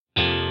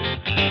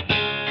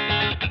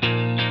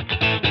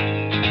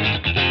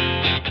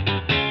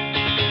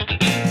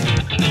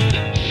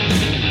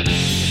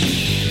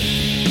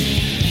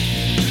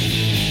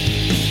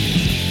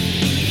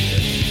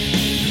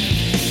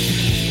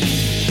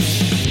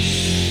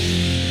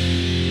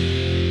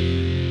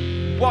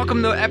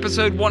Welcome to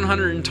episode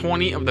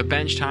 120 of the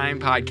Bench Time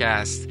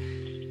Podcast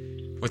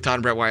with Todd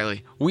and Brett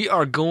Wiley. We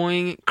are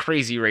going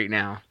crazy right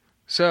now.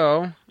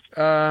 So,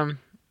 I've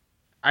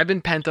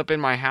been pent up in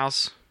my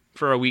house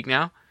for a week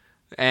now,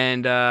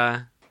 and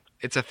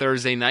it's a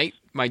Thursday night.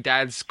 My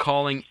dad's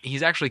calling.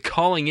 He's actually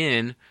calling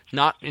in,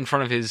 not in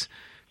front of his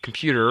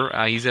computer.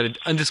 He's at an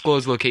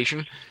undisclosed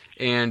location,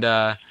 and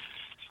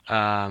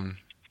in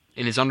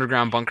his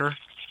underground bunker.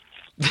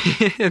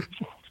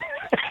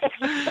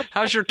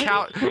 How's your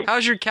couch?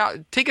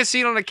 Take a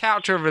seat on the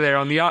couch over there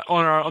on the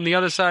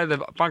other side of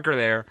the bunker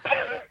there.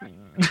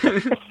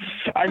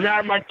 I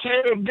got my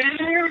can of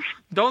beers.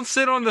 Don't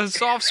sit on the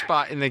soft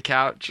spot in the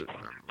couch.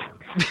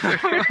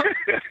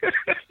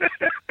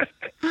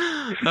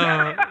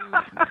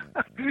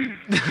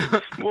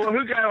 Well,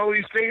 who got all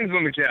these things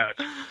on the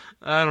couch?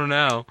 I don't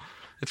know.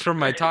 It's from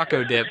my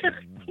taco dip.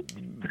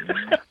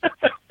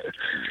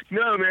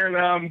 No,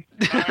 man.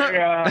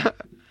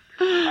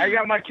 I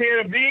got my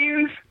can of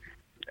beans.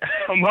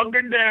 I'm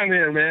hunkered down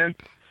here, man.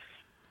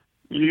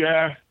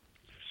 The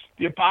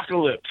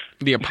apocalypse.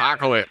 The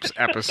apocalypse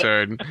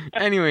episode.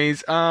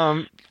 Anyways,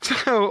 so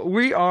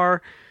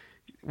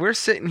we're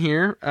sitting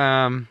here,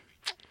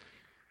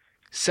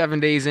 7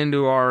 days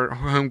into our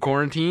home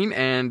quarantine,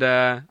 and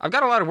I've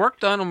got a lot of work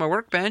done on my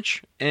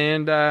workbench.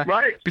 And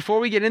right. Before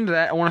we get into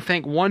that, I want to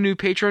thank one new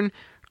patron,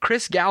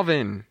 Chris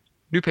Galvin,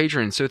 new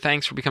patron. So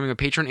thanks for becoming a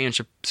patron and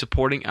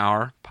supporting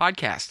our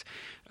podcast.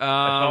 I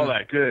saw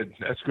that. Good.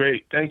 That's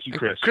great. Thank you,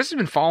 Chris. Chris has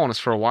been following us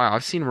for a while.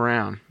 I've seen him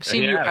around.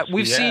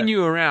 We've seen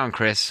you around,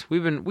 Chris. We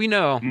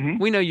know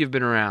you've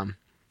been around,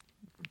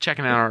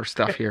 checking out our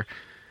stuff here.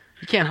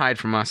 You can't hide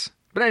from us.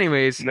 But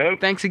anyways,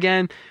 nope. Thanks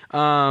again.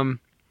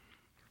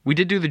 We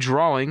did do the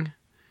drawing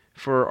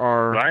for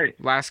our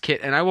last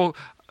kit, and I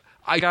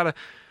gotta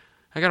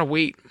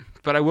wait,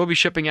 but I will be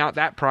shipping out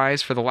that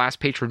prize for the last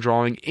patron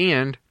drawing,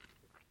 and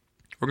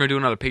we're gonna do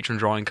another patron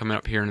drawing coming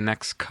up here in the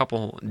next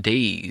couple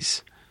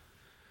days.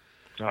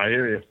 I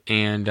hear you.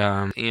 And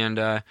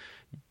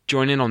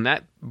join in on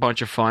that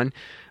bunch of fun.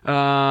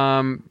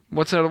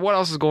 What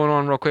else is going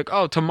on real quick?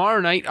 Oh, tomorrow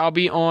night I'll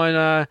be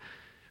on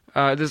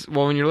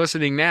when you're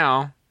listening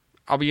now,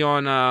 I'll be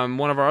on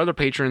one of our other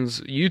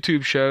patrons'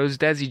 YouTube shows,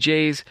 Desi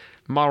J's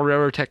Model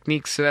Railroad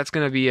Techniques. So that's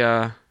gonna be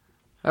that'll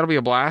be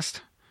a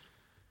blast.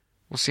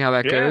 We'll see how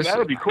that goes. Yeah,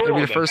 that'll be cool. It'll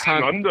be the first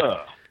time.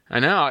 I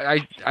know.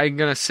 I'm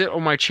gonna sit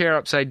on my chair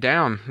upside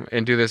down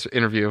and do this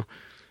interview.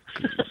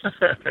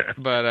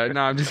 But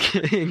no, I'm just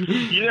kidding.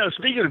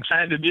 Speaking of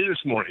trying to do this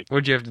morning,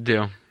 what'd you have to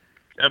do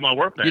at my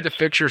workbench? You had to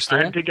fix your stool.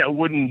 I had to take that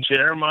wooden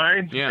chair of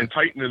mine and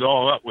tighten it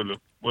all up with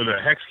a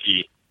hex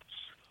key.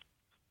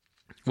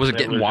 Was it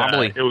getting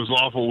wobbly? It was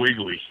awful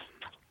wiggly.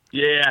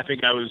 Yeah, I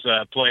think I was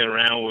playing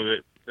around with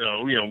it.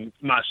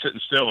 Not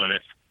sitting still in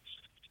it,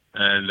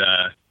 and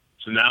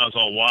so now it's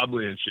all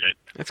wobbly and shit.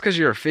 That's because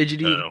you're a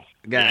fidgety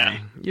guy. Yeah.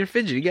 You're a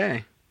fidgety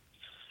guy.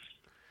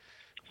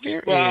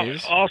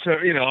 Also,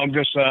 I'm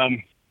just, will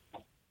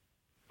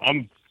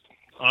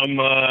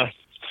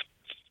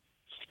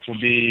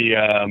be,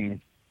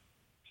 and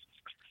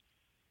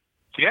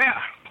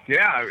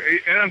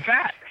I'm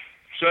fat.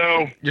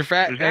 So you're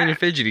fat and you're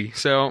fidgety.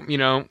 So,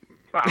 Well,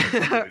 I'm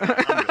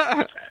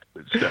fat,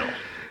 but still,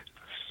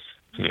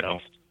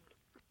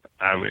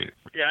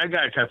 I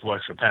got a couple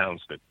extra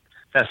pounds, but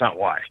that's not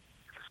why.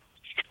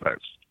 But,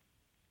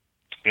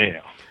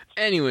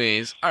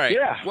 Anyways, all right.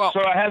 Yeah. Well,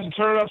 so I had to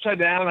turn it upside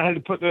down. I had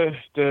to put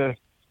the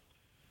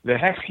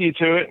hex key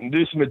to it and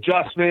do some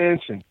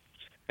adjustments, and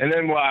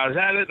then while I was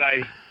at it,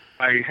 I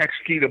hex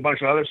keyed a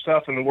bunch of other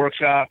stuff in the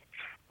workshop,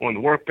 on the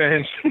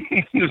workbench,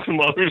 do some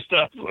other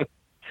stuff.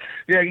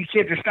 Yeah, you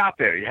can't just stop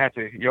there.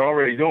 You're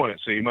already doing it,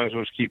 so you might as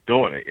well just keep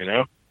doing it.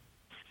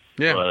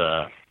 Yeah.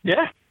 But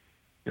yeah.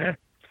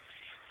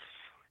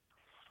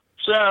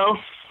 So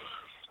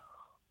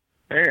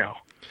there you go.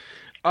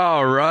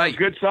 All right.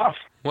 Good stuff.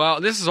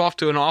 Well, this is off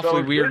to an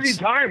awfully weird... busy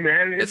time,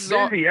 man. It's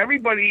busy.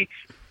 Everybody...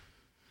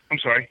 I'm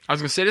sorry. I was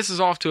going to say, this is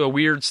off to a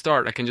weird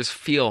start. I can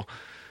feel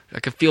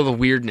the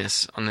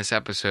weirdness on this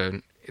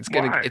episode. It's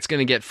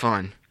gonna get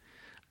fun.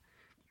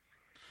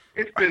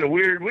 It's been a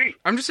weird week.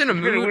 I'm just in a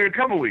mood. It's been a weird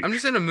couple weeks. I'm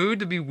just in a mood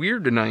to be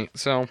weird tonight,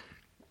 so...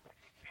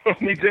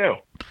 Me too.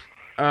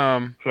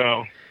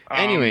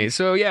 Anyway,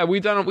 so yeah,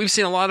 we've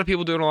seen a lot of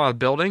people doing a lot of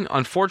building.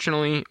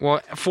 Fortunately,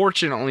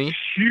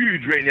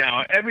 huge right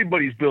now.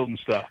 Everybody's building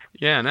stuff.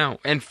 Yeah, no.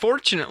 And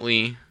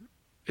fortunately,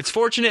 it's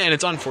fortunate and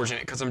it's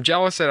unfortunate because I'm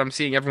jealous that I'm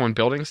seeing everyone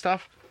building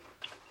stuff.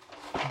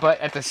 But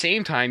at the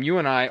same time, you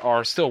and I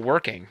are still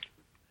working.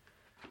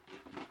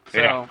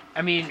 So,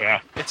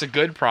 it's a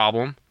good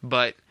problem,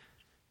 but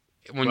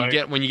when you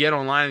get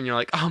online and you're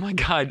like, "Oh my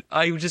god,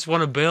 I just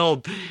want to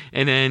build."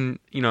 And then,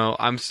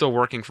 I'm still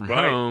working from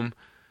home.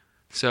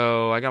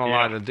 So I got a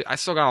lot to do. I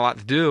still got a lot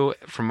to do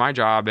from my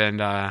job, and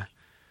I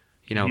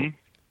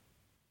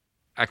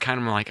kind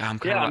of like I'm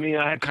kind of.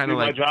 I have to do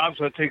my job,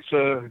 so it takes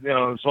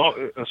I'm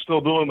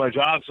still doing my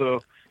job.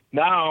 So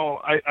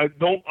now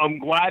I'm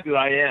glad that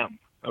I am.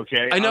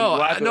 Okay. I know.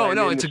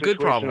 No. It's a good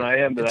problem.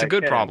 It's a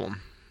good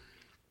problem.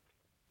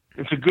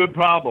 It's a good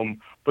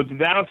problem. But the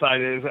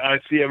downside is I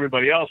see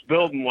everybody else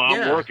building while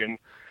I'm working.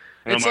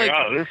 And It's I'm like,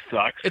 like- oh, this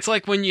sucks. It's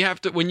like when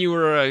you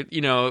were,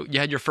 you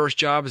had your first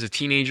job as a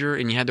teenager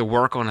and you had to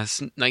work on a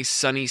nice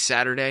sunny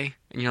Saturday,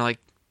 and you're like,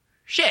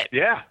 shit,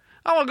 Yeah.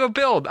 I want to go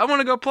build. I want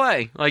to go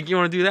play. Like, you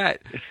want to do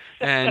that.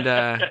 And,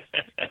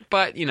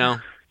 but, Yeah,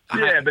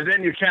 but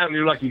then you're counting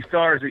your lucky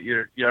stars that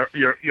you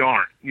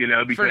aren't,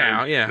 because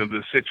now, yeah. of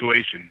the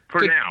situation.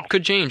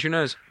 could change. Who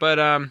knows? But,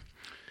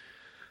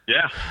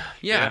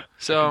 Yeah.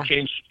 so,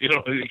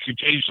 It could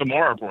change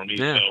tomorrow for me.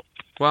 Yeah. So,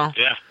 well,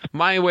 yeah.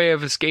 my way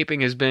of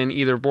escaping has been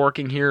either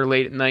working here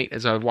late at night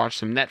as I would watch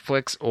some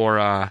Netflix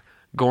or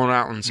going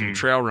out on some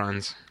trail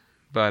runs.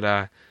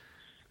 But,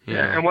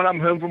 Yeah, and when I'm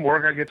home from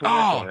work, I get to work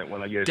on it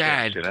when I get a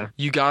Dad, chance,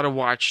 you got to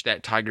watch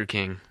that Tiger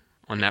King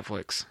on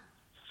Netflix.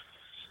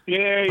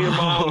 Yeah, your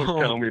mom was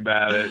telling me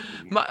about it.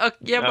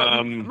 But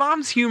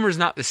Mom's humor is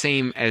not the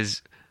same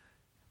as,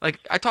 like,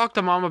 I talked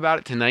to Mom about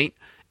it tonight,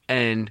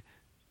 and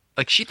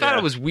like she thought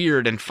it was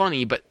weird and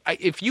funny, but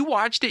if you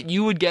watched it,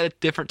 you would get a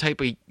different type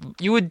of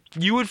you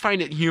would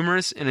find it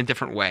humorous in a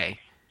different way.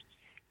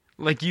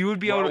 Like you would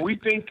be able to. We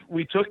think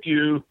we took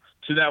you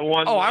to that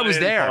one. Oh, I was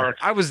there. Park.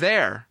 I was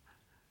there.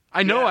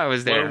 I know I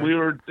was there. When we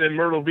were in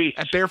Myrtle Beach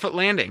at Barefoot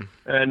Landing,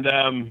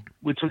 and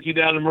we took you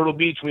down to Myrtle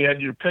Beach. We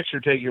had your picture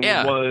taken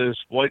with one of those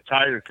white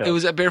tiger cubs. It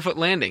was at Barefoot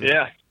Landing.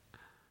 Yeah.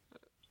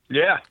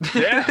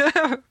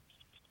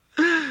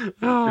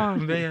 Oh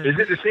man, is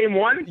it the same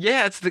one?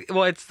 Yeah, it's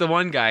the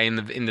one guy in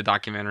the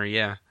documentary.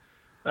 Yeah.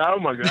 Oh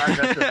my God,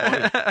 that's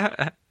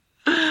so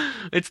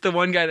funny. It's the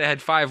one guy that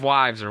had 5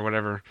 wives or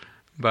whatever.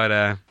 But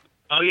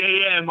oh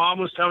yeah, and Mom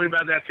was telling me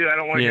about that too. I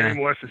don't want to hear any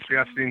more. It's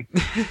disgusting.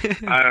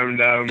 And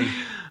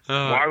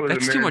why would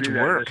that's a man too much do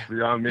that? work. That's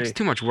beyond me. It's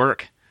too much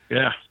work.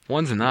 Yeah,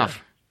 one's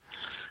enough.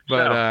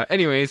 But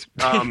anyways,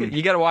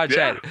 you got to watch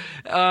that.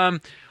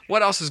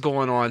 What else is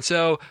going on?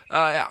 So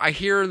I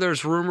hear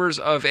there's rumors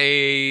of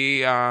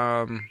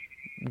a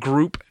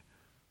group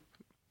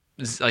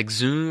like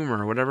Zoom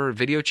or whatever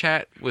video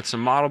chat with some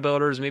model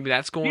builders. Maybe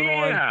that's going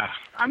on. Yeah,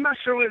 I'm not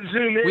sure what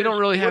Zoom is. We don't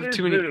really have What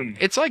too is many. Zoom?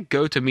 It's like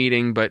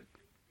GoToMeeting, but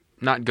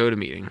not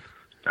GoToMeeting.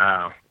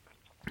 Oh.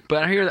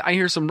 But I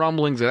hear some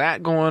rumblings of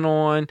that going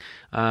on.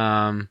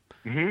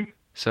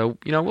 So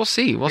we'll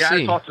see. We'll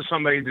see. I talked to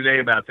somebody today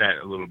about that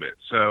a little bit.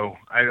 So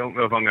I don't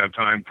know if I'm gonna have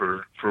time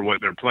for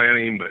what they're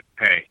planning, but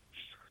hey,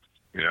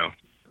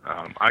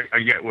 I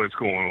get what's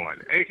going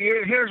on.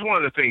 Here's one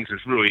of the things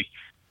that's really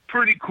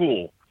pretty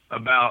cool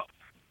about.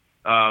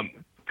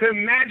 To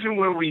imagine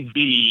where we'd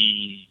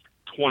be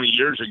 20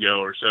 years ago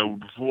or so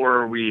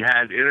before we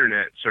had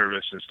internet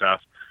service and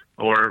stuff.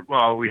 Or,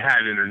 well, we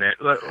had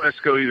internet. Let's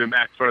go even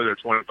back further,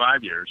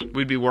 25 years.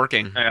 We'd be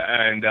working.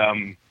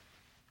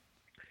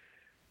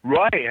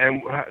 Right.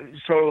 And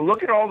so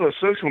look at all the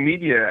social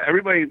media.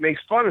 Everybody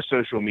makes fun of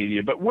social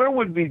media. But where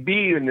would we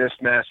be in this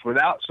mess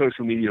without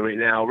social media right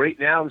now? Right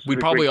now, this we'd is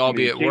a probably great all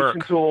be at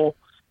work. Tool.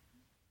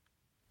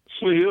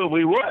 So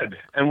we would.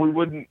 And we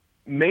wouldn't,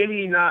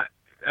 maybe not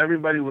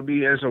everybody would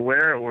be as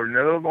aware or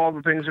know of all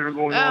the things that are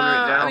going on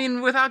right now. I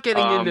mean, without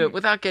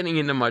getting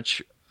into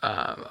much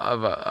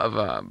of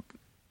a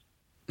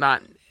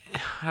not.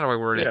 How do I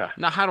word it? Yeah.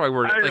 Not how do I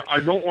word it? Like, I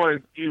don't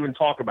want to even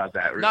talk about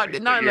that. Really.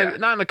 Not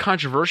in a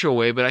controversial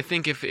way, but I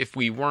think if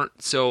we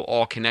weren't so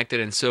all connected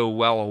and so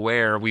well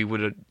aware, we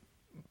would have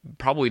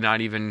probably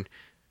not even.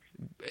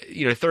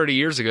 30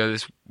 years ago,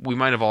 we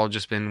might have all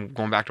just been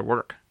going back to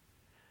work.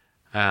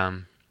 Right.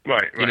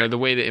 The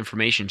way that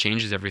information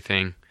changes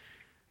everything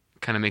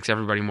kind of makes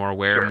everybody more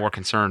aware and more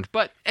concerned.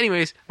 But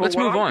anyways, let's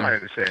move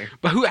on.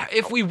 But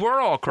if we were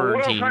all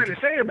quarantined?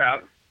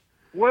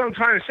 What I'm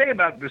trying to say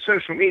about the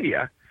social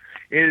media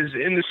is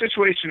in the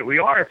situation that we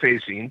are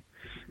facing,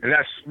 and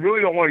that's really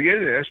don't want to get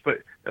into this, but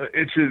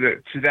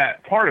to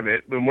that part of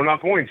it, but we're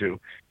not going to.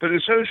 But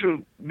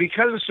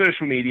because of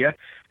social media,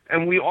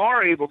 and we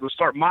are able to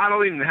start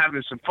modeling and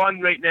having some fun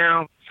right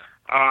now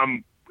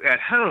at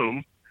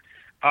home.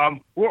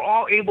 We're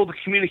all able to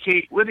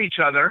communicate with each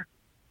other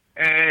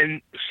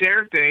and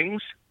share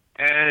things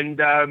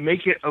and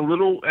make it a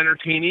little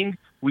entertaining.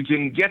 We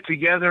can get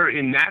together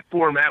in that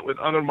format with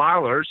other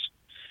milers.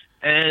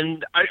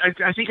 And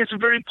I think it's a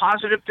very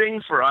positive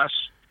thing for us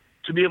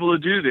to be able to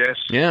do this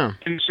in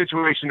the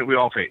situation that we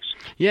all face.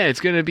 Yeah, it's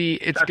going to be...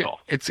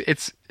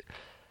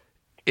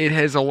 It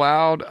has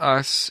allowed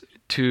us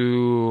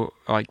to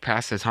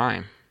pass the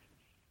time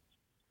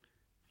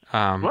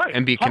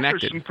and be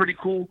connected. There's some pretty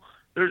cool...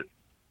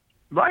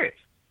 Right.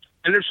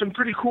 And there's some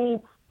pretty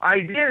cool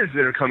ideas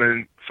that are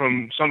coming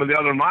from some of the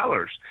other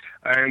milers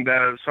and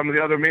some of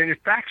the other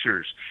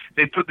manufacturers.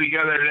 They put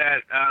together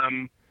that,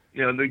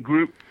 the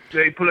group,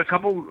 they put a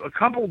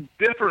couple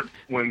different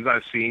ones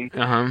I've seen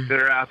that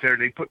are out there.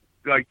 They put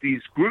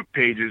these group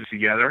pages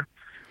together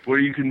where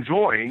you can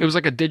join. It was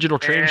like a digital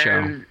train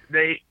show.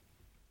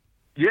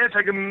 It's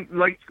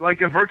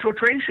like a virtual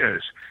train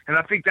shows. And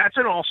I think that's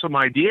an awesome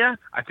idea.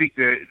 I think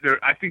there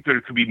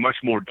could be much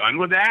more done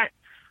with that.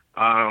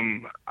 I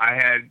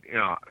had,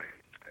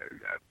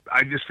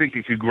 I just think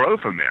it could grow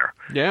from there.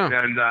 Yeah.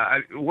 And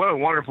what a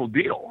wonderful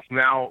deal.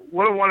 Now,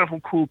 what a wonderful,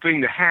 cool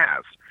thing to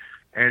have.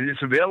 And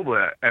it's available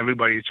to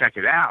everybody to check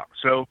it out.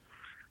 So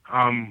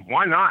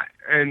why not?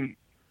 And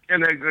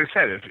like I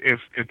said,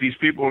 if these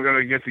people are going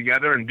to get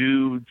together and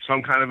do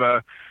some kind of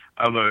a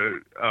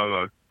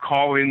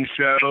call-in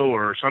show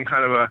or some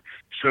kind of a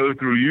show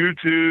through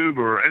YouTube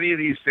or any of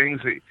these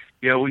things that,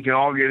 we can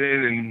all get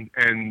in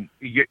and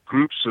get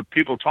groups of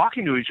people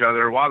talking to each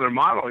other while they're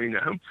modeling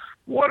them.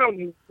 What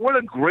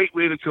a great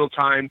way to kill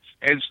time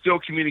and still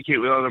communicate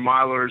with other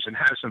modelers and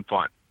have some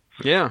fun.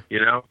 Yeah.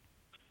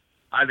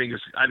 I think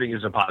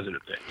it's a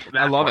positive thing.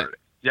 I love it.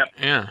 Yep.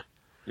 Yeah.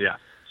 Yeah.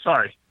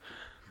 Sorry.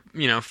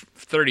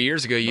 30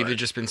 years ago, you'd have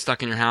just been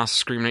stuck in your house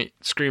screaming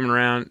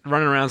around,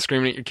 running around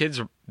screaming at your kids,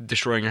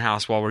 destroying your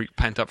house while we're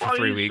pent up for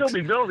 3 weeks.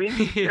 You'd still be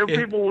building.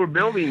 People were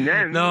building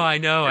then. No, I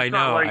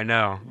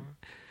know.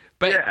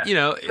 But,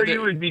 so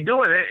you would be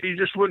doing it. You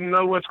just wouldn't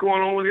know what's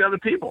going on with the other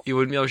people. You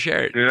wouldn't be able to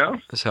share it.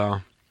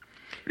 So.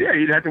 Yeah,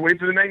 you'd have to wait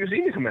for the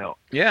magazine to come out.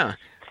 Yeah.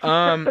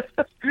 I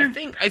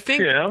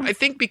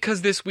think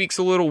because this week's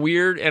a little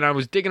weird, and I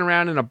was digging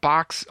around in a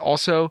box.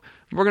 Also,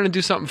 we're gonna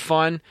do something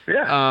fun.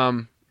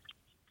 Yeah.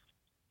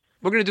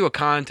 We're gonna do a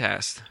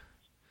contest.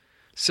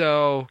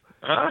 So.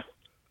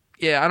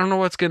 Yeah, I don't know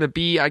what's gonna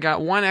be. I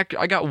got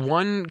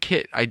one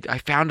kit. I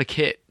found a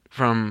kit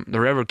from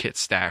the Railroad Kit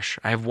stash.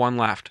 I have one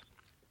left.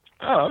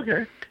 Oh,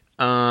 okay.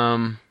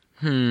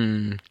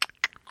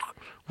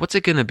 What's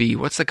it gonna be?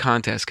 What's the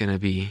contest gonna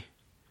be?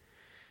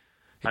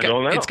 I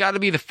don't know. It's got to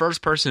be the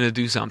first person to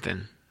do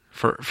something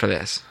for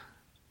this,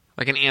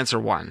 like an answer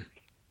one.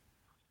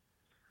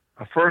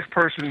 A first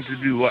person to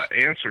do what?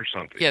 Answer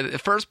something. Yeah, the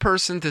first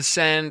person to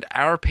send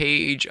our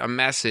page a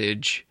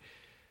message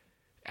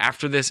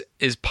after this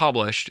is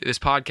published, this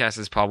podcast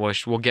is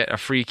published, will get a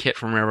free kit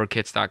from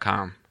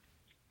railroadkits.com.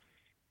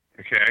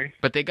 Okay.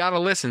 But they got to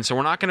listen, so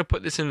we're not going to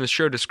put this in the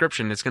show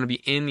description. It's going to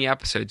be in the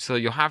episode, so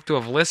you'll have to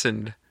have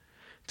listened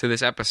to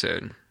this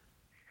episode.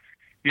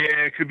 Yeah,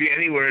 it could be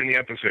anywhere in the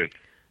episode.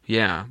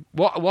 Yeah.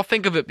 We'll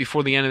think of it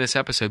before the end of this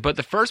episode. But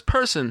the first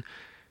person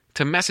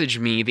to message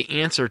me the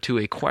answer to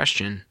a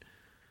question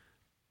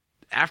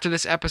after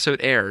this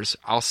episode airs,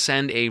 I'll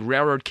send a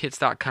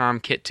railroadkits.com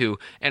kit to,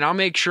 and I'll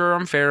make sure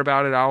I'm fair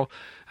about it.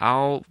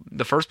 I'll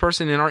the first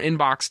person in our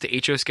inbox to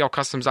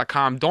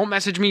hoscalecustoms.com, don't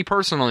message me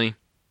personally.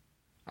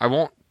 I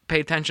won't pay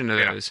attention to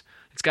those.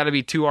 It's got to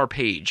be to our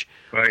page.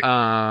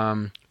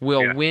 Right.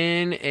 We'll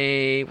win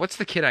a... What's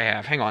the kit I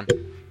have? Hang on.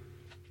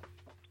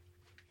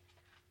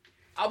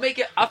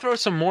 I'll throw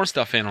some more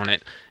stuff in on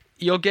it.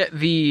 You'll get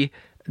the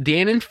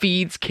Dannon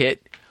Feeds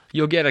kit.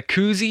 You'll get a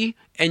koozie,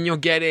 and you'll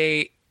get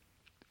a...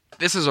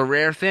 This is a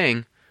rare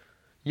thing.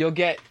 You'll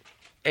get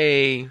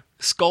a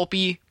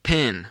Sculpey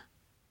pin.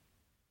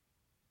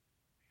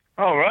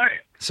 All right.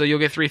 So you'll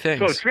get 3 things.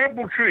 So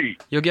triple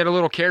treat. You'll get a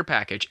little care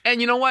package. And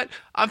you know what?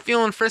 I'm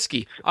feeling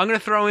frisky. I'm going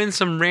to throw in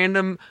some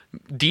random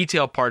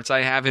detail parts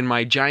I have in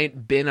my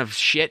giant bin of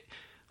shit,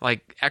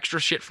 like extra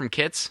shit from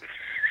kits.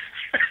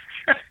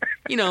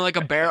 Like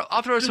a barrel.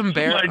 I'll throw some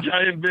barrel. My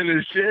giant bin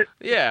of shit.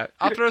 Yeah,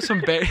 I'll throw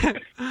some barrel.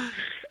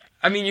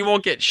 I mean, you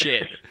won't get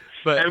shit,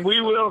 but and we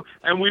will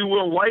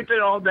wipe it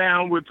all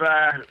down with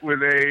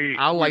a.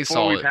 I'll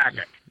Lysol it. Pack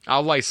it.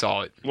 I'll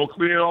Lysol it. We'll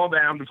clean it all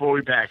down before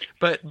we pack it.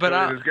 But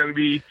so it's going to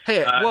be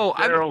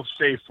barrel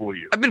safe for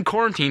you. I've been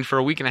quarantined for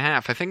a week and a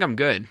half. I think I'm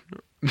good.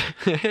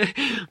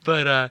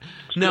 But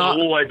no,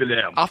 we'll wipe it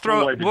down. I'll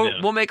throw.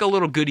 We'll make a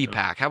little goodie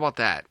pack. How about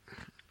that?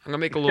 I'm gonna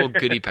make a little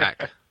goodie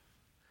pack.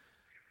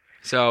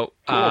 So,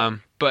 cool.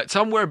 But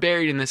somewhere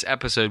buried in this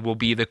episode will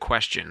be the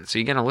question. So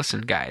you're gonna listen,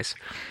 guys.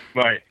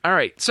 Right. All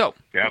right. So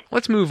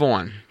let's move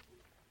on.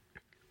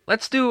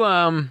 Let's do.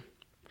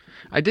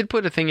 I did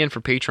put a thing in for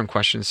Patreon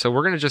questions, so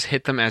we're gonna just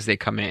hit them as they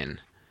come in.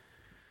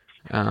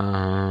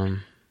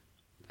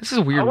 This is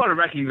weird. I want to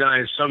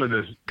recognize some of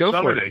the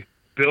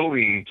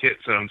building kits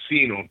that I'm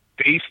seeing on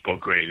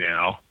Facebook right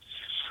now.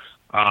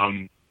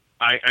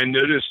 I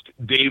noticed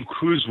Dave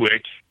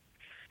Cruzwick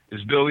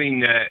is building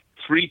that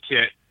free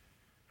kit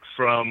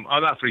from. Oh,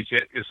 not free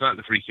kit. It's not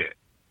the free kit.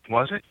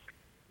 Was it?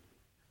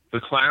 The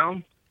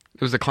clown?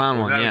 It was the clown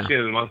one. Yeah. That was Kid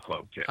of the Month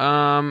Club kit.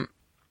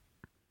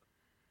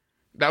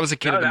 That was a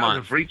Kid of the Month. That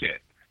was a free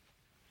kit.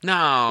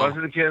 No. Was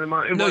it a Kid of the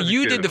Month? No,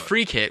 you did the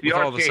free kit with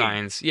all the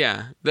signs.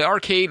 Yeah. The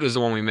arcade was the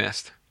one we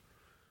missed.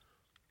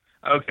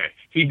 Okay.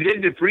 He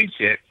did the free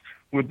kit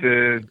with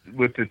the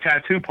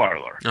tattoo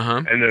parlor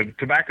and the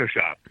tobacco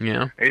shop.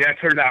 Yeah. And that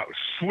turned out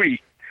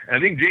sweet. I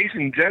think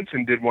Jason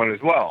Jensen did one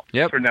as well.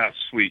 Yep. Turned out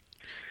sweet.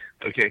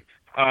 Okay.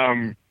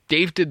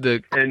 Dave did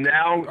the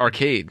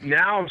arcade.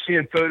 Now I'm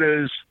seeing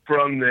photos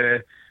from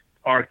the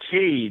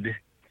arcade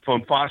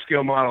from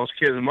Foscale Models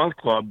Kid of the Month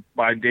Club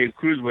by Dave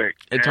Cruzwick.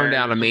 It turned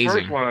out amazing.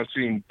 The first one I've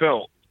seen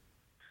built.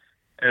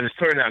 And it's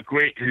turned out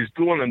great. He's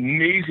doing an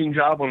amazing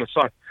job on the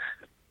sign.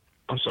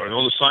 I'm sorry,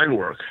 on the sign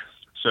work.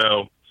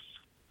 So,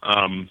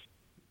 and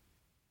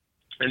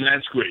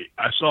that's great.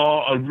 I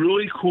saw a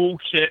really cool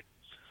kit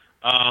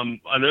an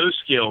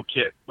O-scale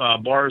kit,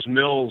 Bars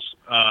Mills,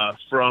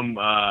 from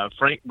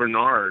Frank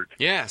Bernard.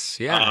 Yes.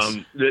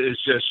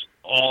 It's just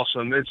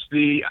awesome. I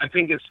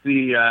think it's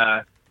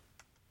the,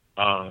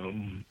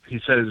 he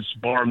says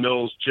Bar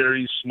Mills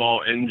Jerry's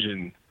Small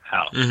Engine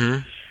House. Mm-hmm.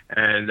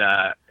 And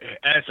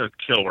that's a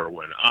killer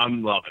one.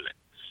 I'm loving it.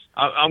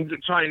 I'm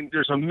trying.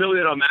 There's a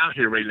million of them out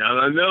here right now.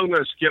 And I know I'm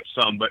going to skip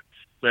some, but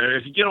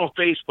if you get on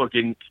Facebook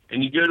and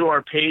you go to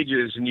our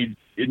pages and you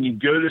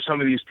go to some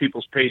of these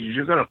people's pages,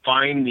 you're going to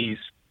find these.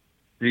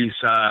 You're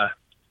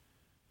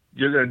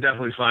going to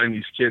definitely find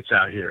these kits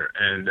out here,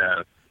 and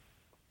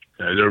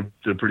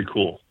they're pretty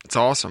cool. It's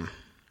awesome.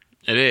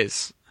 It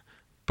is.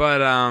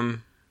 But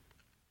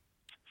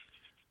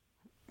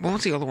what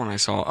was the other one I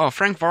saw? Oh,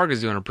 Frank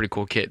Varga's doing a pretty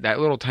cool kit. That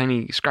little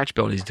tiny scratch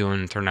build he's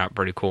doing turned out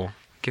pretty cool.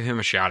 Give him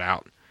a shout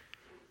out.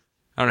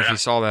 I don't know if you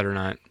saw that or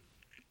not.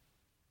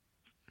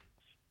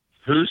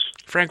 Who's?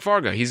 Frank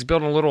Varga. He's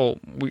building a little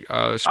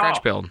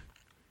scratch build.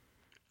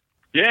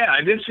 Yeah,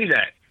 I did see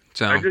that.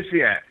 So I did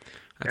see that.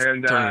 That's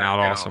and turning out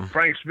awesome.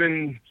 Frank's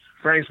been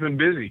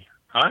busy,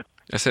 huh?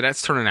 I said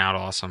that's turning out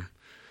awesome.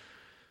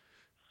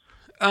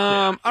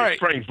 All right.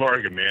 Frank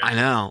Varga, man. I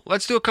know.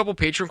 Let's do a couple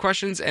Patreon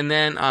questions, and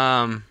then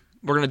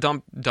we're gonna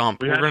dump.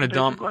 We're gonna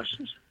dump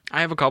questions.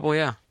 I have a couple.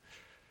 Yeah.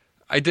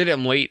 I did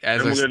them late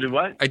as we're gonna do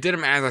what? I did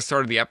them as I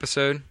started the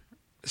episode,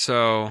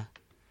 so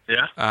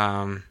yeah.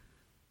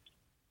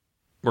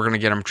 We're gonna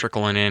get them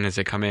trickling in as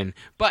they come in.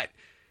 But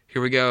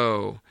here we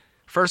go.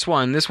 First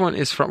one. This one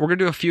is from. We're gonna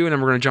do a few, and then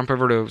we're gonna jump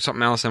over to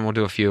something else, and we'll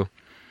do a few.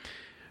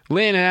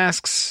 Lynn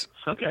asks.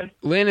 Okay.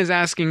 Lynn is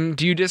asking,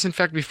 do you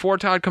disinfect before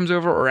Todd comes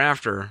over or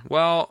after?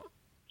 Well,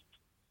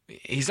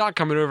 he's not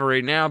coming over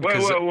right now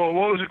because. Wait, what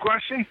was the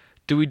question?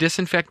 Do we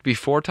disinfect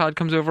before Todd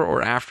comes over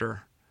or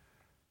after?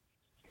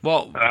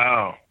 Well,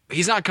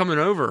 he's not coming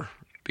over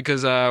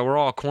because we're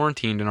all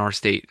quarantined in our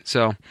state.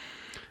 So,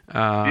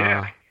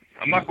 yeah,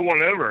 I'm not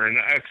going over, and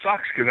it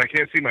sucks because I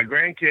can't see my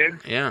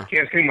grandkids. Yeah,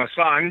 can't see my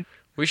son.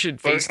 We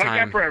should FaceTime. It's like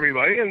that for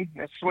everybody, and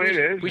that's the way it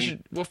is.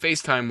 We'll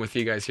FaceTime with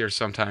you guys here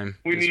sometime.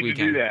 We this need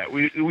weekend. to do that.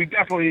 We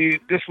definitely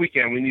this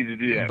weekend we need to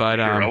do that. But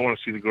sure. I want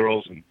to see the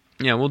girls. And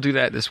yeah, we'll do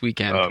that this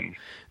weekend.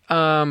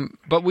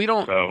 But we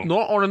don't.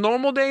 On a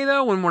normal day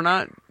though, when we're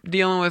not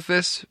dealing with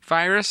this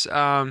virus,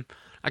 I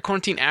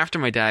quarantine after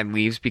my dad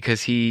leaves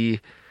because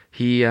he's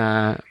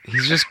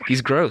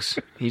gross.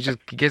 He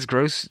gets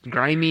gross,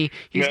 grimy.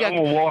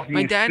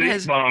 My dad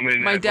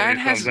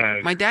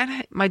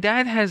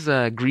has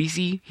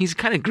greasy. He's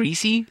kind of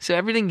greasy, so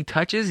everything he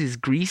touches is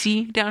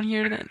greasy down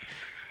here.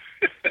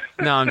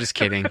 No, I'm just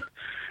kidding.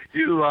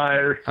 You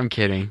liar. I'm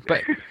kidding,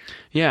 but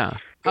yeah.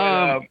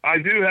 But, I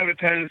do have a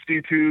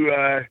tendency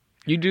to.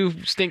 You do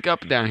stink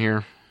up down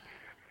here.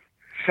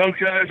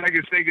 Sometimes I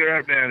can stink it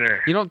up down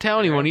there. You don't tell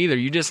anyone either.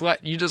 You just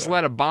let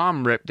a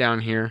bomb rip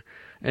down here.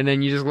 And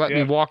then you just let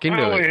me walk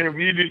into it.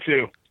 You do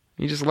too.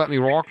 You just let me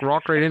walk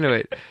right into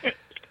it.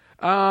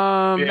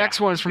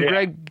 Next one is from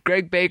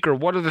Greg Baker.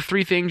 What are the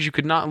 3 things you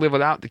could not live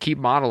without to keep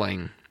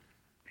modeling?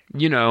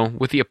 You know,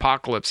 with the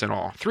apocalypse and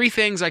all. 3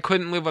 things I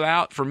couldn't live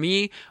without for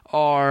me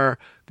are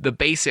the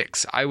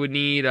basics. I would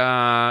need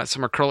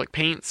some acrylic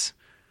paints.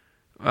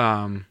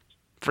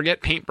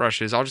 Forget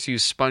paintbrushes. I'll just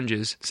use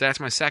sponges. So that's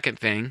my second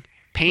thing.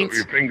 Paints.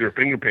 Your finger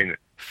paint it.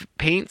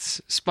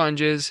 Paints,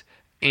 sponges,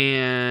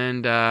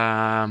 and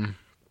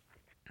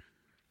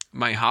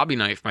my hobby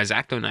knife, my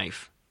X-Acto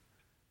knife.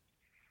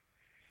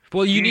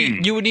 Well,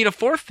 you would need a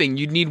 4th thing.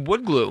 You'd need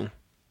wood glue.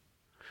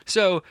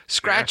 So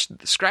scratch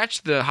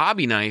the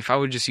hobby knife. I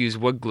would just use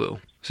wood glue.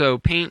 So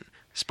paint,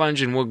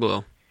 sponge, and wood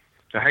glue.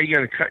 So how are you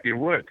gonna cut your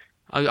wood?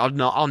 I'll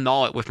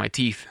gnaw it with my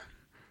teeth.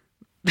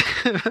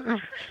 That's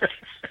gonna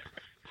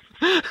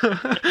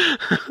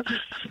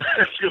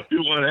be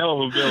one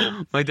hell of a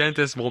bill. My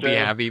dentist won't be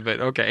happy, but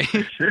okay.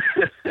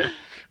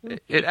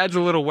 It adds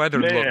a little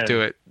weathered look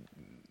to it.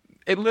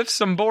 It lifts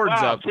some boards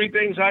up. 3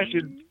 things I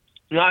should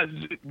not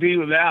be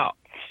without.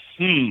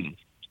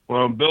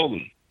 Well, I'm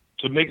building.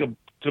 Is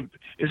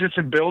it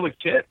to build a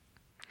kit?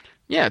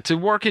 Yeah, to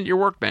work at your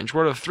workbench.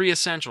 What are the 3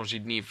 essentials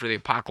you'd need for the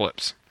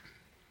apocalypse?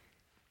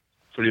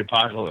 For the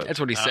apocalypse. That's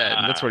what he said.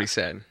 That's what he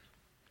said.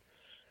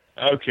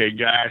 Okay,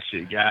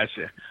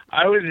 gotcha.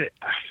 I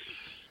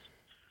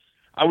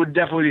would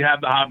definitely have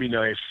the hobby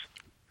knife.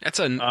 That's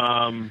and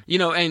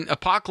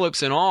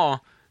apocalypse and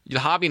all,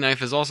 the hobby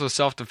knife is also a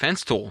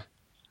self-defense tool.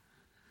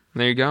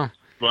 There you go.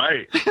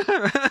 Right.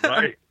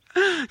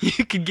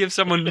 You could give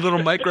someone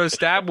little micro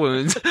stab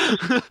wounds.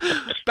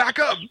 Back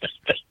up.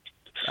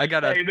 Hey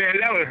man,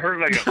 that would hurt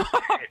like a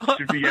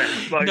bitch if you got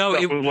sliced up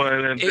with one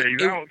of them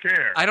things. I don't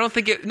care. I don't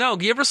think it. No,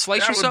 you ever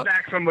slice yourself? That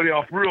would back somebody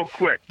off real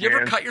quick. You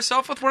ever cut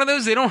yourself with one of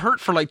those? They don't hurt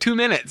for like 2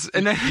 minutes,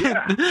 and then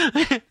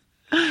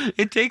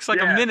it takes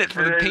like a minute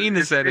for the pain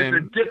to set in.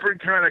 It's a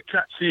different kind of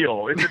cut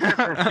feel. It's a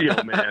different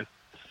feel, man.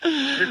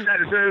 It's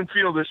got its own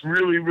feel that's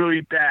really,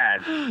 really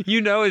bad. As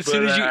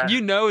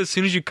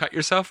soon as you cut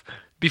yourself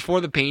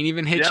before the pain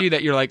even hits you,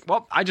 that you're like,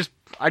 well, I just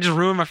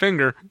ruined my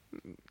finger.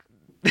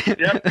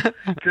 Yep,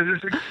 because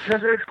it's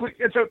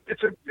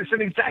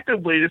an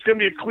X-Acto blade. It's gonna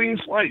be a clean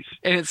slice,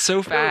 and it's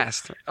so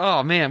fast.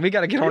 Oh man, we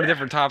got to get on a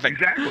different topic.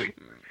 Exactly.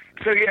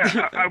 So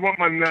yeah, I want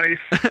my knife.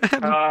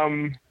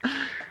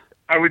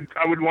 I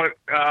would want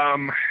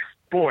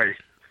boy.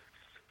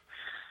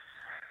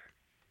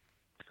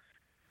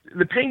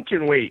 The paint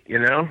can wait, you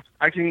know.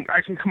 I can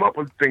come up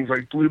with things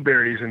like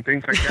blueberries and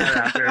things like that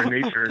out there in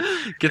nature.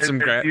 Get some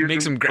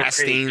make some grass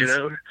stains.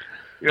 You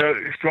know,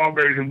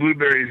 strawberries and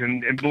blueberries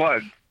and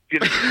blood.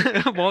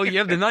 Well, you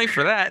have the knife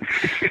for that.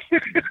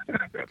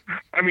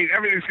 I mean,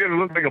 everything's going to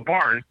look like a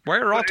barn. Why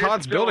are all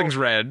Todd's buildings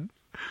red?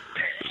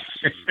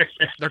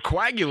 They're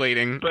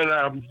coagulating.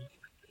 But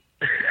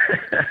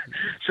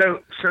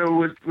so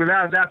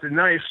without a doubt, the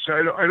knife. So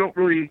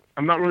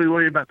I'm not really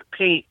worried about the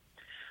paint.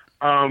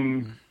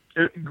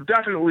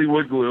 Definitely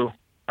wood glue.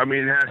 I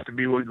mean, it has to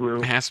be wood glue.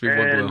 It has to be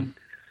wood glue.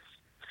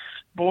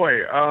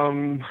 Boy,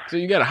 so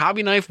you got a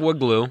hobby knife, wood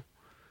glue.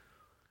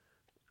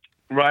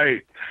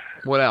 Right.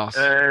 What else?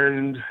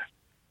 And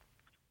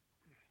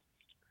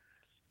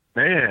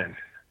man,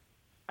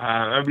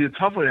 that'd be a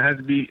tough one. It has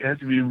to be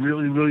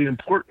really, really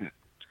important.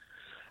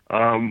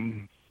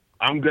 I'm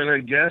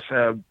gonna guess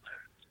a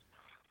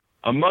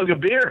mug of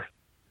beer.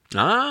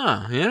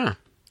 Ah, yeah.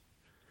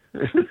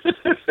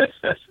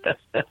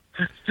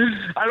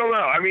 I don't know.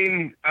 I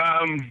mean,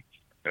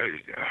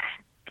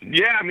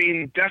 yeah. I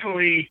mean,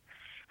 definitely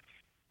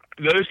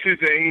those two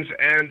things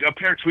and a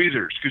pair of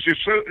tweezers, because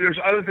there's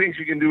other things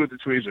you can do with the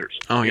tweezers.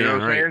 Oh, you yeah, know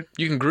what I'm right. saying?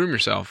 You can groom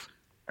yourself.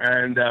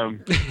 And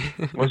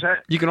what's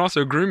that? You can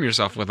also groom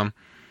yourself with them.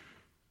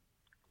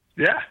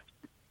 Yeah.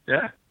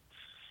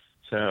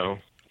 So,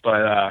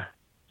 but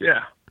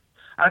yeah,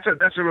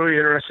 that's a really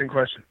interesting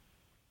question.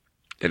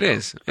 It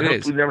is. It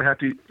is. We never have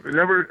to.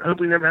 Hope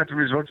we never have to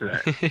resort to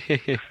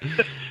that.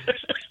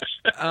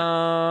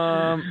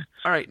 All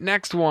right,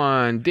 next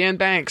one. Dan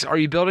Banks, are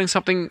you building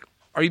something?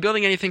 Are you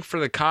building anything for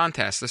the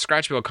contest, the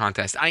Scratch Build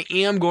contest? I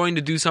am going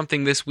to do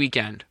something this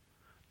weekend.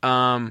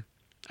 I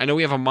know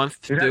we have a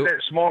month to do. Is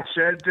that small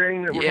shed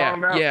thing that we're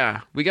talking about?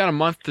 Yeah, we got a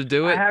month to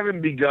do it. I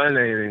haven't begun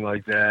anything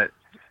like that.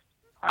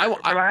 I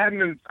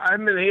haven't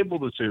been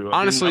able to.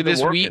 Honestly, I've been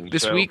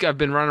this working, week I've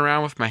been running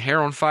around with my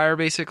hair on fire,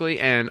 basically,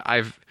 and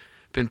I've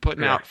been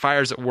putting out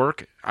fires at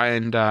work.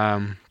 And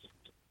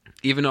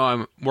even though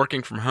I'm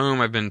working from home,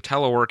 I've been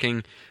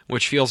teleworking,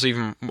 which feels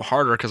even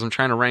harder because I'm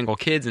trying to wrangle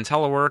kids and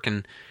telework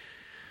and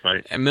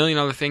a million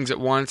other things at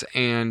once.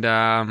 And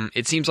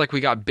it seems like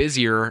we got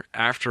busier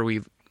after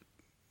we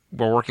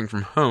were working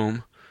from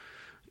home.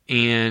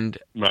 And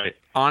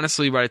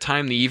honestly, by the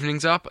time the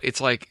evening's up,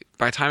 it's like,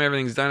 by the time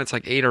everything's done, it's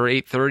like 8 or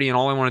 8:30, and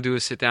all I want to do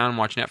is sit down and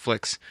watch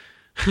Netflix.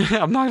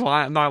 I'm not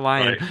lying.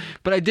 Right.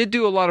 But I did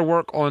do a lot of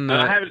work on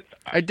the.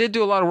 I did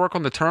do a lot of work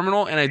on the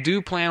terminal, and I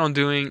do plan on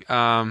doing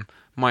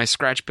my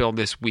Scratch build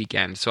this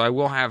weekend. So I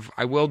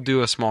will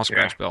do a small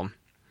Scratch build.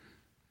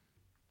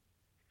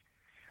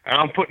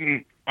 And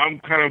I'm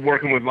kind of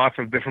working with lots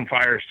of different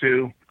fires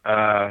too,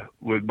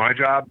 with my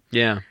job.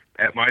 Yeah.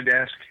 At my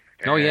desk.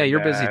 Oh yeah,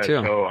 you're busy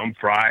too. So I'm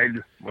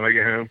fried when I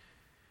get home.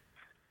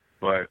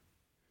 But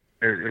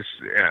it's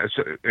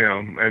you know,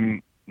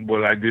 and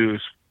what I do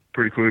is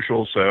pretty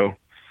crucial. So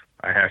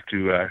I have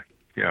to,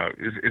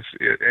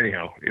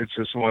 anyhow, it's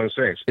just one of those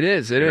things. It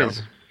is. It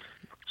is.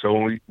 So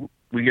when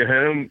we get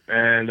home,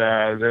 and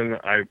then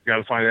I've got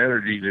to find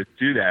energy to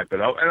do that.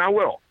 But I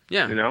will.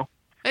 Yeah. You know.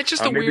 It's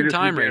just a weird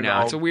time right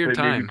now. It's a weird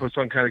time. Maybe put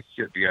some kind of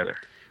kit together.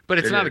 But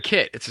it's not a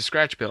kit. It's a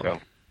Scratch build. So.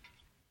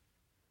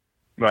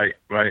 Right.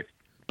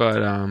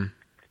 But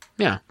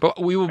yeah. But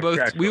we will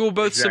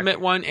both submit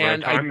one,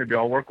 and maybe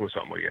I'll work with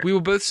something again. We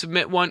will both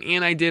submit one,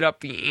 and I did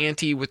up the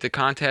ante with the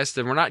contest,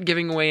 and we're not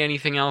giving away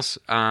anything else,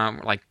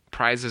 like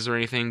prizes or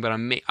anything. But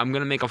I'm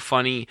gonna make a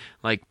funny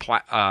like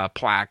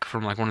plaque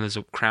from like one of those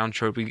crown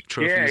trophies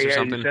or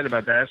something. You said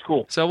about that. That's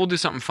cool. So we'll do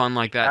something fun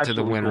like that to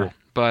the winner. Cool.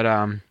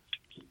 But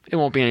it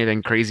won't be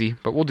anything crazy,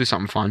 but we'll do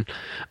something fun.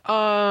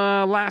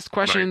 Last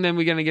question, then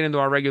we're going to get into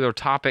our regular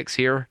topics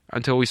here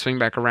until we swing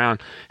back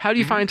around. How do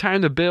you find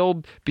time to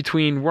build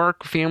between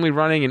work, family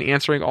running, and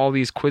answering all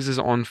these quizzes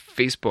on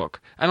Facebook?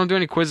 I don't do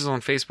any quizzes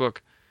on Facebook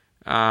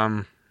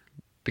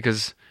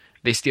because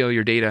they steal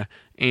your data,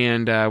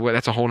 and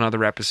that's a whole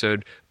nother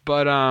episode.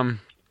 But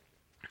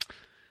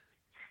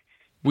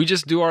we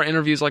just do our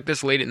interviews like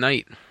this late at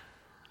night.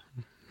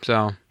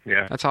 So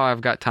that's how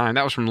I've got time.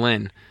 That was from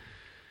Lynn.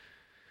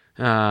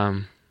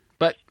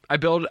 But I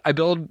build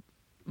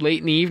late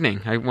in the evening.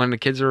 When the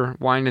kids are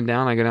winding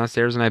down, I go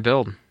downstairs and I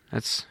build.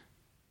 That's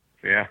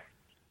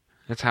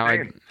how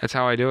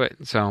I do it.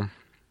 So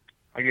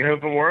I get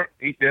home from work,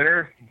 eat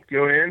dinner,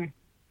 go in,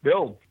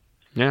 build.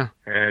 Yeah.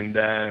 And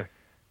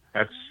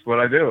that's what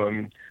I do. I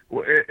mean,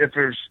 if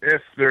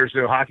there's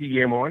no hockey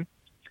game on.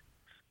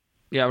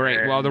 Yeah, right.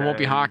 And, well, there won't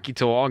be hockey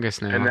till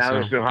August now. And now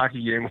there's no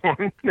hockey game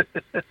on.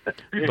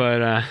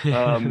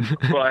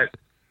 But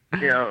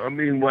you know, I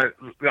mean, what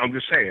I'm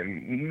just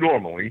saying,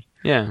 normally,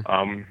 yeah,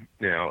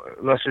 you know,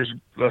 unless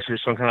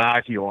there's some kind of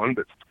hockey on,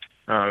 but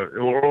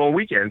or on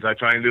weekends. I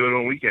try and do it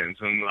on weekends,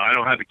 and I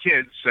don't have the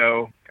kids,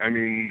 so I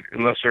mean,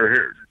 unless they're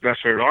here, unless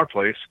they're at our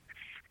place,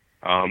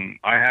 I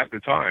have the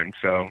time.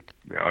 So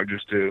I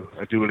do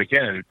what I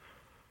can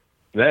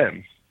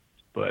then.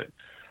 But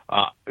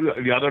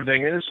the other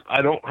thing is,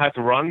 I don't have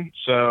to run,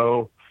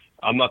 so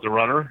I'm not the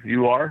runner.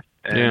 You are,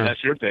 and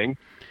that's your thing.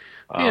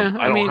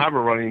 I don't have a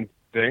running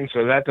thing,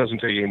 so that doesn't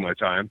take any of my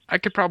time. I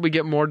could probably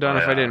get more done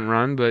if I didn't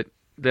run, but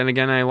then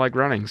again, I like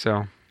running,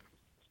 so.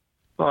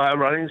 Well,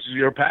 running is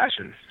your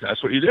passion.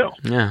 That's what you do.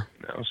 Yeah.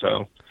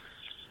 So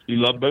you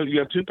love both. You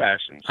have two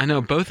passions. I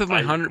know both of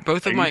my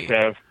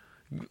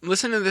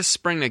Listen to this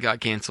spring that got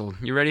canceled.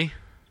 You ready?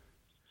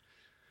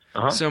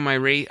 So my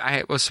race,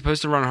 I was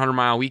supposed to run a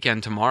 100-mile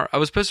weekend tomorrow. I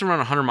was supposed to run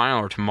a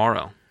 100-miler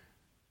tomorrow,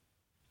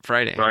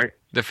 Friday. Right.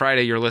 The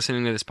Friday you're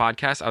listening to this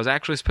podcast, I was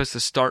actually supposed to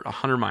start a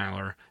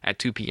 100-miler at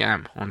 2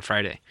 p.m. on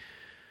Friday.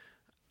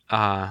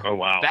 Oh,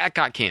 wow. That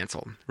got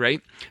canceled,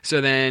 right? So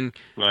then,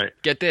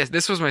 get this.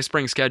 This was my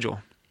spring schedule.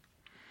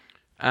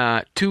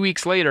 2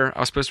 weeks later,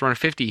 I was supposed to run a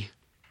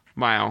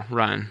 50-mile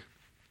run.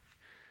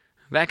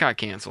 That got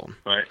canceled.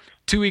 Right.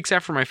 2 weeks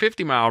after my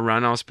 50-mile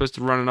run, I was supposed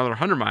to run another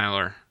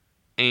 100-miler,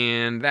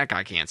 and that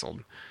got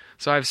canceled.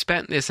 So I've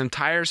spent this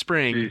entire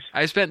spring,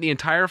 I spent the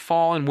entire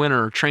fall and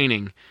winter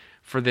training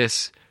for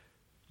this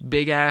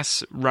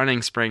big-ass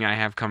running spring I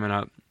have coming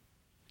up.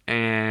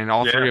 And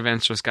all three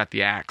events just got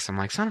the axe. I'm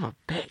like, son of a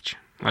bitch.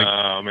 Like,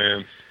 oh,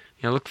 man.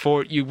 Look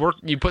forward. You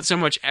put so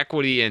much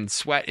equity and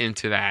sweat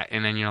into that,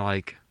 and then you're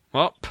like,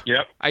 well,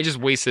 I just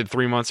wasted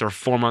 3 months or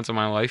 4 months of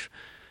my life.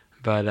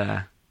 But,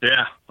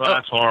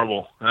 that's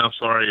horrible. I'm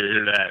sorry to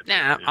hear that.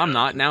 Nah, I'm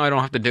not. Now I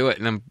don't have to do it,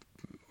 and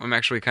I'm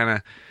actually kind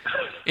of,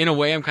 in a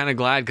way, I'm kind of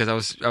glad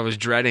because I was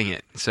dreading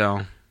it.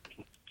 So,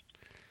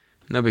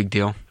 no big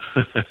deal.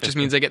 Just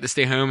means I get to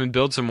stay home and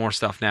build some more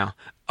stuff now.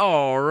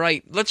 All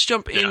right, let's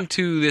jump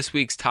into this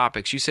week's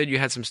topics. You said you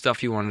had some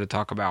stuff you wanted to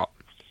talk about.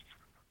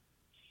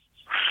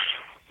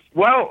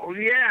 Well,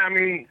 I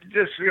mean,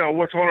 just,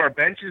 what's on our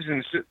benches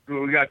and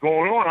what we got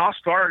going on. I'll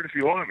start if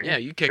you want me. Yeah,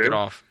 you kick it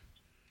off.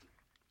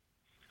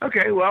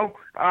 Okay, well,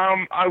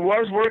 I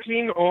was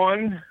working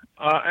on,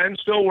 and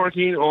still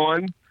working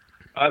on,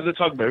 the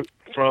tugboat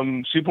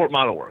from Seaport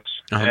Model Works.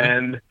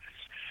 And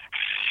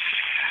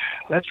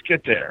let's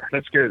get there.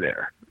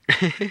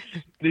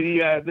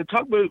 The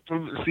tugboat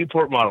from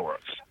Seaport Model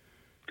Works.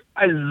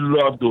 I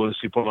love doing the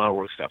Seaport Model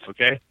Works stuff,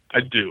 okay?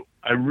 I do.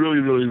 I really,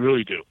 really,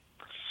 really do.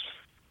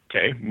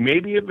 Okay?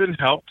 Maybe it would have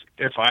helped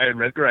if I had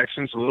read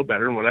directions a little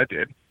better than what I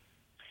did.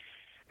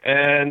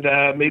 And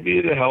maybe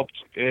it would have helped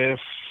if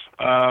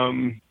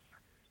I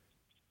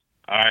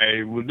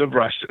would have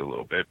rushed it a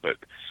little bit. But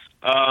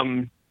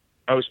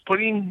I was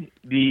putting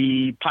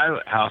the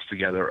pilot house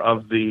together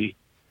of this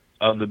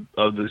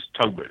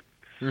tugboat.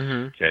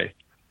 Okay?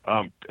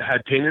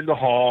 Had painted the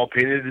hull,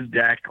 painted the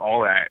deck,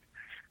 all that.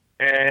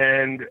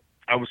 And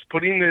I was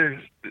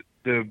putting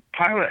the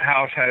pilot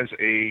house has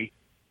a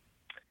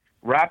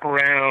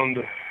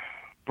wraparound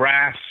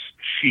brass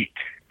sheet.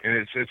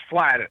 And it's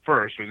flat at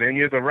first, but then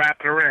you have to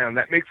wrap it around.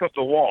 That makes up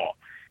the wall.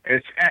 And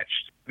it's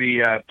etched.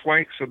 The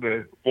planks of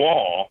the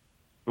wall,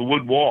 the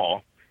wood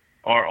wall,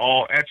 are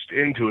all etched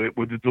into it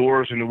with the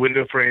doors and the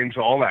window frames,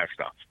 all that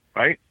stuff,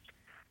 right?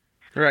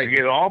 Right. I get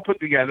it all put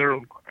together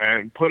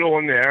and put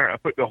on there. I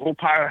put the whole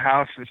pilot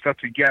house and stuff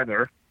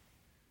together,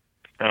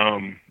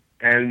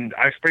 and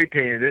I spray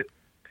painted it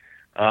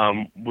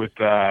with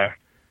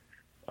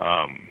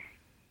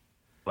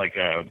like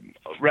a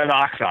red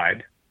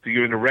oxide to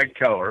give it a red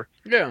color.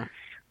 Yeah.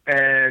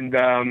 And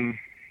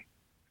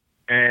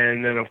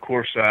then of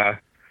course I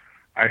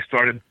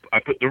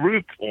put the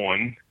roof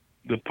on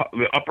the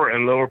upper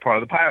and lower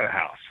part of the pilot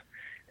house.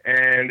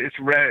 And it's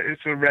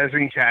a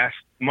resin cast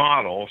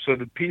model, so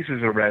the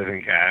pieces are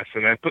resin cast,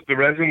 and I put the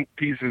resin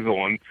pieces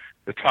on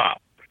the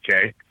top.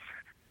 Okay,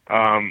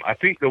 I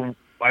think the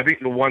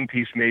one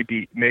piece may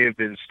have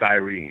been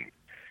styrene,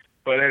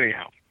 but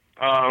anyhow,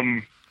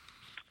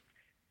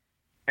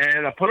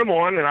 and I put them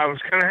on, and I was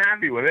kind of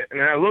happy with it.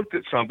 And then I looked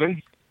at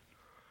something,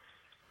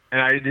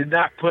 and I did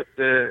not put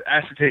the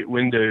acetate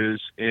windows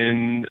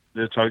inside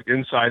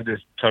the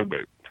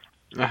tugboat.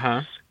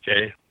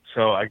 Okay.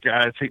 So I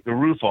got to take the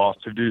roof off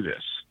to do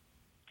this.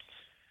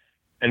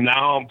 And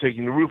now I'm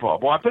taking the roof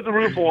off. Well, I put the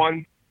roof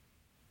on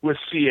with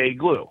CA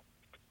glue,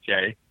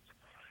 okay,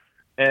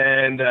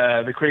 and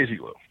the crazy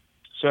glue.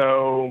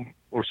 So,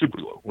 or super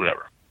glue,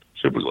 whatever,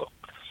 super glue.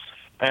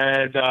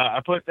 And I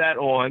put that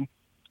on,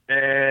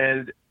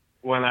 and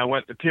when I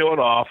went to peel it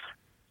off,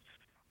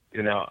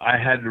 I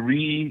had to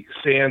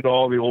re-sand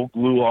all the old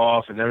glue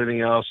off and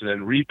everything else, and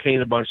then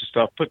repaint a bunch of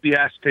stuff, put the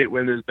acetate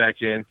windows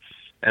back in,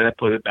 and I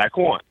put it back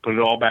on, put it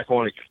all back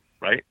on again,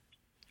 right?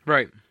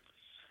 Right.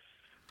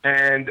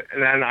 And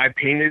then I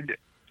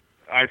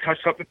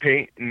touched up the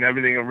paint and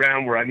everything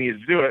around where I needed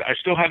to do it. I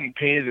still haven't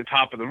painted the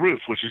top of the roof,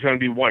 which is going to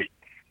be white,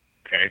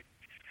 okay?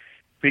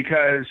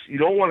 Because you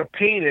don't want to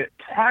paint it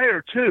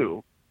prior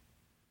to,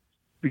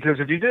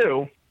 because if you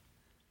do,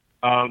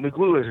 the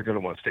glue isn't going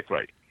to want to stick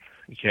right,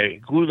 okay?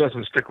 Glue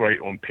doesn't stick right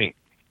on paint,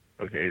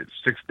 Okay, it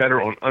sticks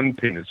better on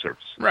unpainted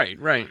surface. Right.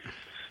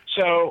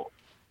 So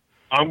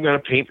I'm going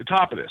to paint the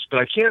top of this, but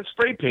I can't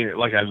spray paint it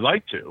like I'd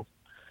like to.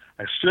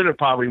 I should have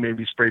probably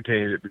maybe spray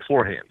painted it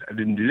beforehand. I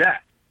didn't do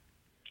that.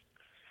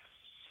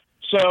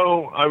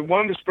 So I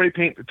wanted to spray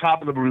paint the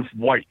top of the roof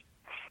white,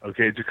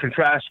 okay, to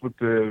contrast with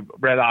the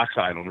red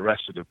oxide on the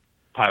rest of the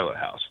pilot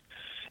house.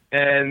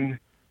 And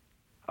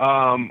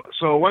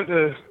so I went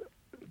to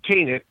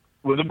paint it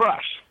with a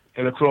brush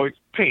and acrylic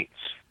paints.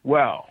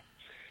 Well,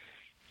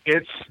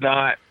 it's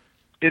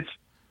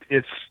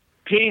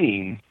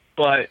painting,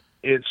 but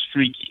it's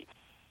streaky.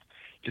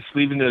 It's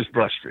leaving those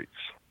brush streaks.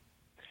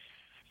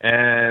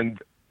 And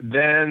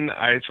then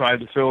I tried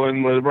to fill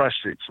in where the brush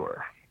streaks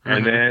were.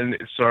 And then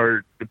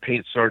the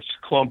paint starts to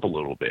clump a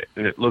little bit,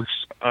 and it looks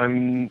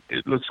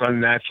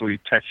unnaturally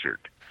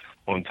textured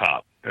on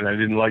top, and I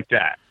didn't like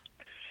that.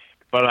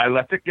 But I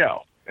let it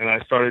go, and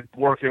I started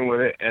working with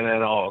it, and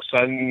then all of a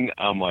sudden,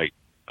 I'm like,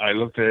 I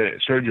looked at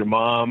it, showed your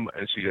mom,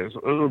 and she goes,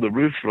 "Oh, the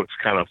roof looks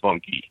kind of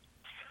funky."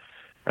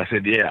 I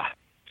said, "Yeah."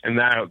 And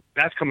now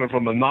that's coming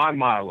from a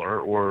non-miler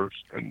or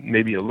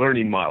maybe a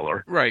learning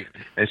miler. Right.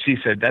 And she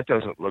said, "That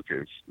doesn't look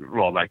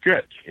all that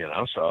good," So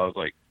I was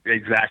like,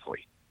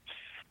 exactly.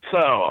 So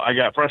I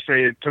got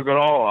frustrated, took it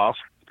all off,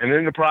 and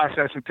in the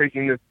process of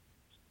taking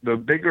the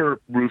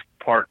bigger roof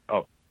part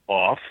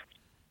off,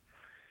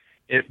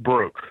 it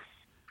broke.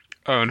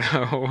 Oh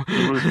no!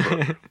 The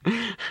roof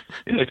broke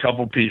in a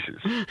couple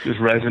pieces, just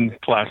resin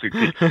plastic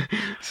pieces.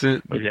 So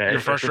your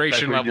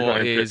frustration level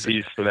is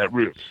piece for that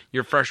roof.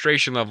 Your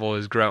frustration level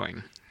is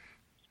growing.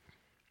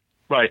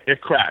 Right,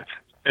 it cracked,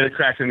 and it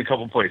cracked in a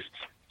couple places.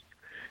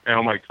 And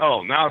I'm like,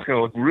 oh, now it's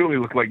going to really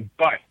look like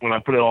butt when I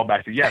put it all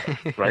back together,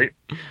 right?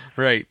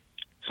 Right.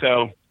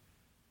 So,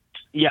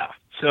 yeah.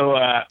 So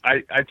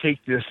I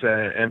take this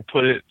and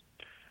put it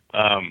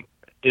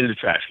in the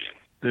trash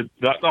can.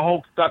 The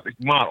whole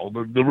model,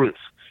 the roof,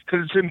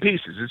 because it's in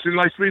pieces. It's in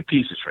like 3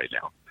 pieces right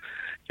now,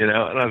 And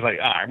I was like,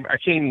 I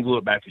can't even glue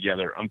it back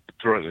together. I'm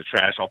throwing it in the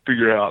trash. I'll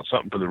figure out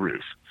something for the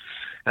roof.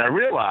 And I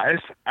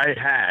realized I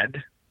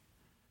had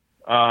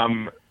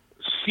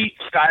sheet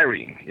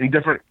styrene in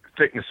different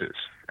thicknesses.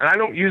 And I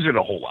don't use it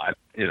a whole lot,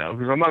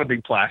 because I'm not a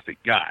big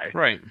plastic guy.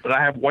 Right. But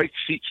I have white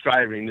sheet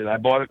styrene that I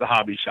bought at the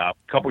hobby shop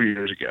a couple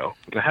years ago.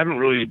 And I haven't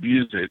really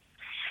abused it.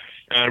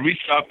 And I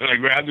reached up and I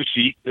grabbed a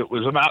sheet that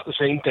was about the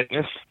same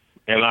thickness,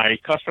 and I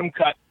custom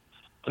cut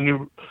a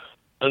new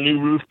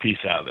roof piece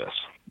out of this.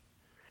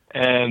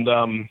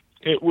 And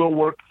it will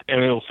work,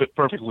 and it'll fit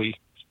perfectly.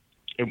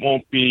 You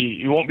won't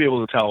be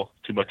able to tell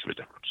too much of a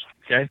difference.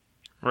 Okay.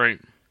 Right.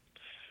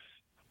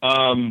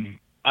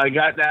 I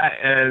got that,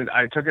 and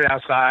I took it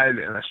outside,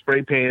 and I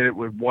spray painted it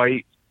with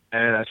white,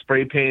 and I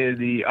spray painted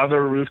the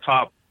other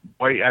rooftop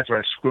white after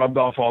I scrubbed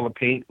off all the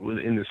paint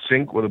in the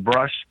sink with a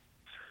brush.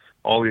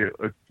 All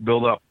the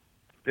buildup.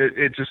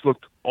 It just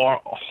looked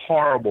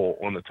horrible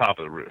on the top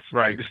of the roof.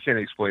 Right. I just can't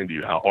explain to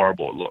you how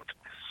horrible it looked.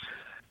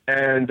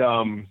 And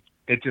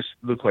it just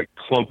looked like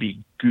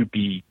clumpy,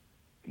 goopy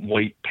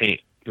white paint.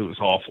 It was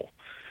awful.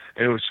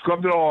 And it was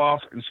scrubbed it all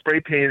off and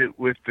spray painted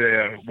with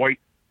the white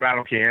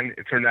rattle can.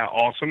 It turned out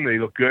awesome. They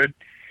look good.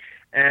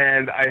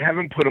 And I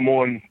haven't put them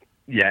on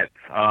yet.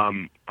 I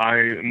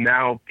am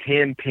now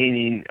hand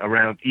painting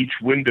around each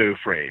window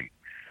frame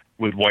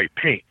with white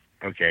paint.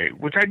 Okay,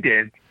 which I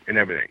did and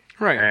everything.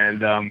 Right. And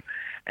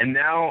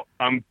now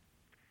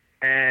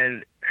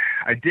and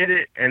I did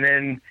it, and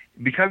then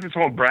because it's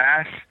on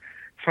brass,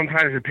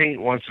 sometimes the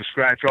paint wants to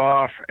scratch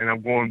off, and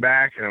I'm going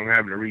back and I'm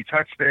having to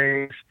retouch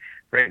things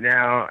right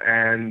now.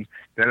 And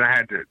then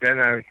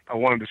I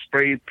wanted to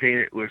spray paint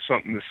it with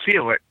something to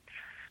seal it.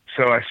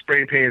 So I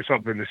spray painted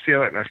something to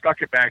seal it, and I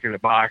stuck it back in the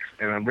box.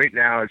 And right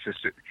now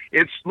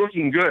it's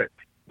looking good.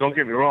 Don't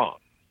get me wrong.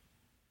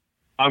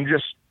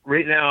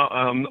 Right now,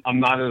 I'm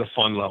not at a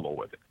fun level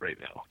with it right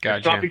now. Gotcha.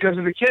 It's not because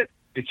of the kit.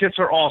 The kits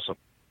are awesome.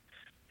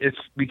 It's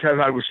because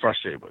I was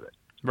frustrated with it.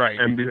 Right.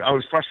 And I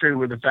was frustrated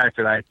with the fact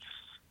that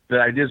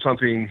I did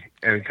something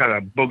and kind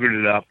of boogered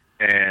it up,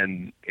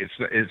 and it's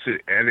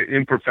at an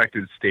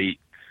imperfected state.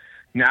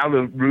 Now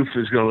the roof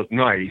is going to look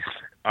nice.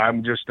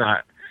 I'm just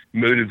not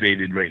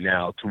motivated right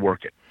now to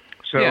work it.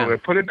 So I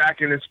put it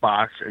back in its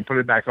box and put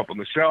it back up on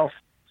the shelf.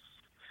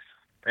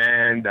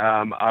 And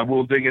I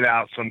will dig it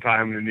out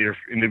sometime in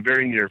the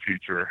very near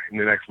future, in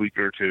the next week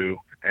or two,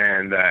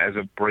 and as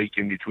a break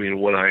in between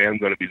what I am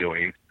going to be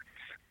doing.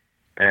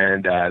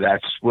 And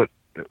that's what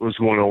was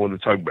going on with the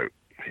tugboat.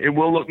 It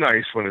will look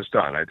nice when it's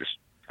done.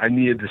 I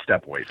needed to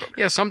step away from it.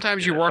 Yeah,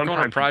 sometimes you work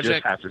on a project. You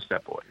just have to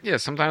step away. Yeah,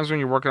 sometimes when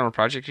you're working on a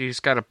project, you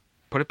just got to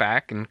put it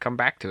back and come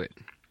back to it.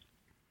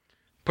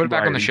 Put it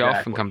back on the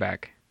shelf and come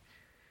back.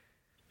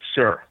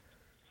 Sure.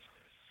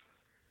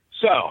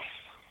 So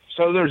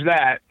there's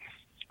that.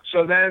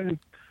 So then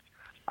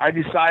I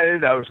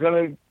decided I was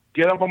going to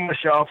get up on my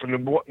shelf, and it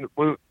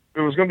was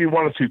going to be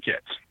one of two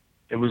kits.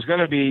 It was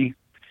going to be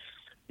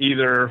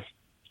either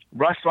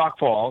Rust Rock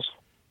Falls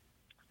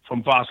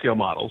from Foscale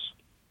Models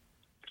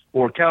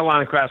or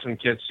Carolina Craftsman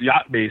Kits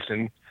Yacht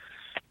Basin,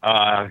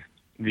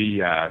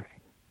 the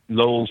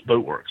Lowell's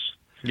Boat Works.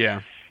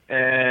 Yeah.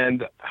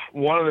 and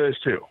one of those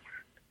two.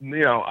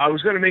 You know, I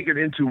was going to make it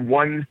into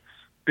one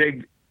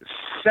big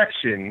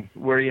section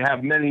where you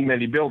have many,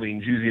 many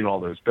buildings using all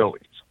those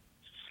buildings.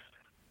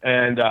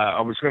 And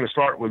I was going to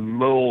start with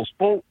Lowell's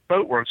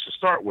Boatworks to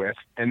start with.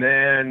 And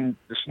then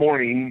this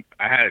morning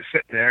I had it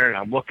sitting there and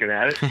I'm looking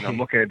at it and I'm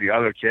looking at the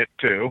other kit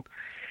too.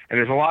 And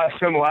there's a lot of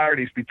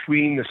similarities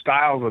between the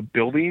styles of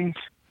buildings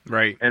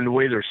Right. and the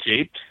way they're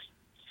shaped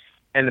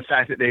and the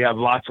fact that they have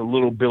lots of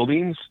little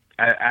buildings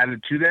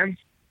added to them.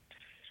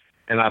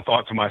 And I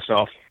thought to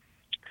myself,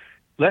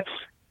 let's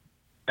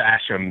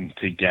bash them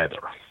together.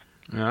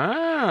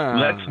 Ah.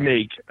 Let's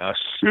make a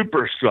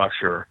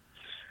superstructure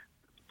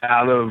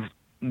out of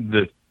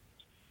the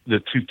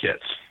two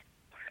kits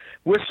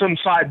with some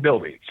side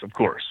buildings, of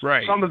course.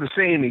 Right. Some of the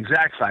same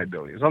exact side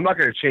buildings. I'm not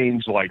going to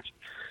change like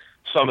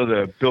some of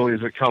the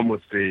buildings that come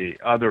with the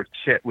other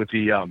kit, with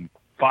the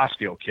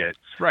Foscale kit.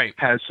 Right.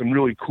 Has some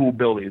really cool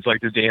buildings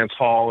like the dance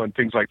hall and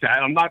things like that.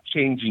 I'm not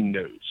changing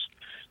those.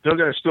 They're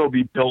going to still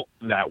be built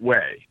that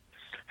way.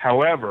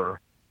 However,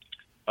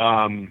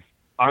 I'm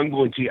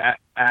going to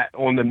add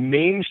on the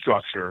main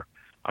structure,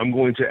 I'm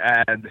going to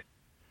add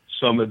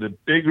some of the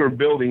bigger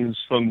buildings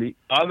from the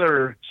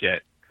other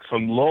kit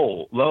from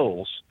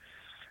Lowell's,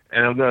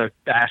 and I'm going to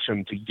bash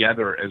them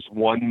together as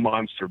one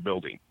monster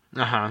building.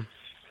 Uh-huh.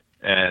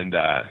 And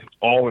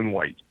all in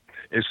white.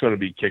 It's going to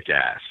be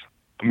kick-ass.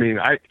 I mean,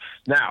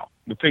 now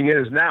the thing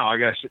is, now I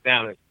got to sit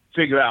down and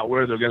figure out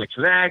where they're going to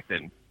connect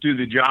and do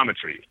the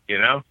geometry, you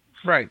know?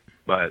 Right.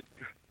 But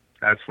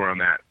that's where I'm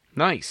at.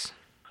 Nice.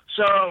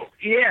 So,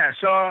 yeah,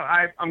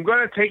 I'm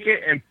going to take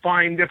it and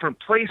find different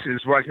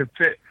places where I can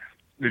fit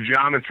the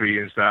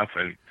geometry and stuff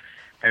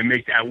and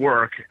make that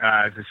work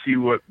to see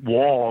what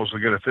walls are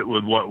going to fit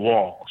with what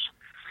walls.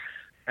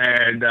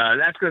 And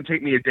that's going to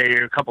take me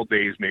a couple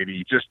days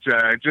maybe, just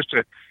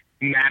to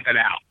map it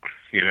out,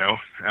 you know.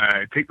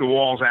 Take the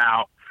walls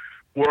out,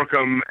 work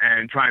them,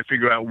 and try and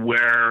figure out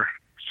where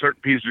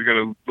certain pieces are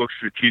going to look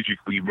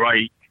strategically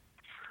right,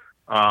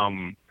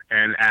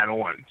 and add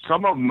on.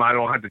 Some of them I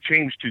don't have to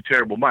change too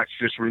terrible much,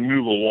 just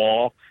remove a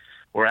wall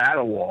or add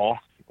a wall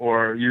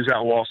or use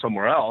that wall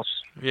somewhere else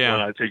when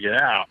I take it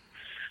out.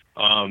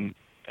 And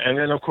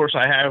then, of course,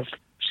 I have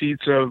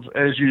sheets of,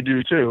 as you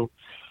do too,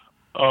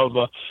 of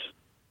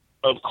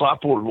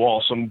clapboard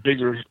wall, some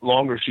bigger,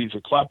 longer sheets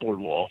of clapboard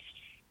wall.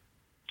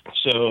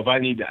 So if I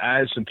need to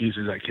add some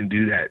pieces, I can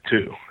do that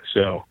too.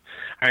 So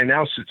I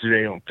announced it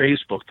today on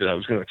Facebook that I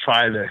was going to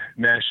try the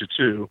Masha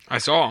 2. I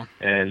saw.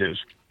 And it was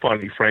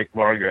funny. Frank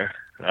Varga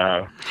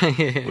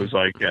was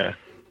like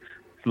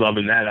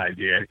loving that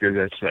idea because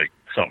that's like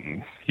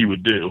something he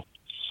would do.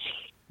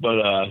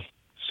 But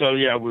so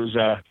yeah, it was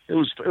a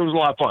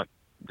lot of fun.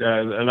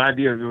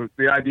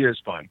 The idea is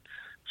fun.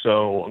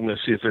 So I'm going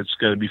to see if it's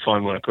going to be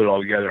fun when I put it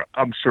all together.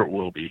 I'm sure it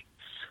will be.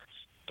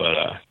 But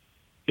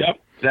yep,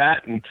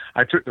 that, and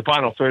I took the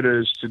final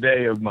photos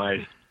today of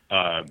my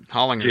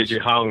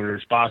JJ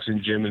Hollinger's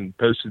boxing gym and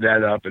posted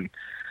that up, and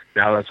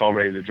now that's all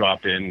ready to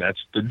drop in. That's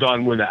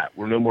done with that.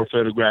 We're no more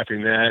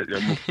photographing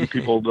that.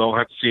 People don't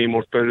have to see any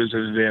more photos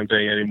of the damn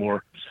thing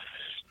anymore.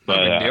 But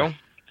no big deal.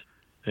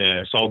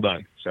 Yeah, it's all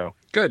done. So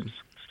good.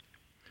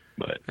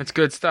 But that's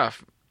good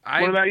stuff.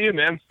 What about you,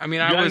 man? I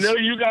mean, I know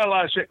you got a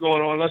lot of shit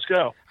going on. Let's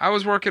go. I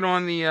was working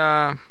on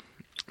the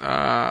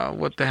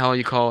what the hell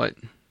you call it,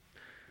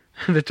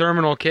 the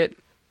terminal kit.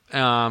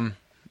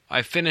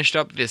 I finished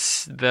up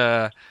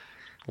the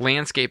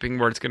landscaping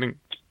where it's gonna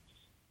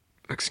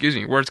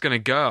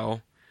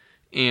go,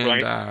 and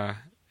right.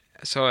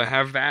 So I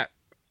have that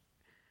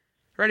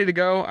ready to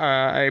go.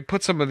 I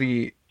put some of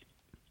the.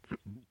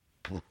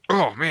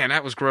 Oh man,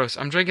 that was gross.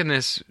 I'm drinking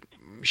this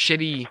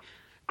shitty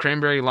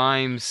cranberry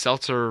lime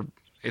seltzer.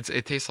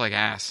 It tastes like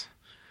ass,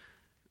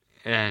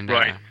 and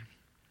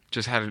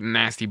just had a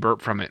nasty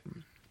burp from it.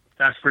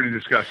 That's pretty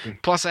disgusting.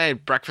 Plus, I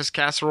had breakfast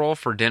casserole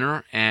for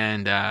dinner,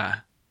 and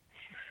that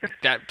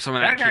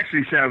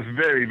actually sounds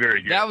very,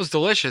 very good. That was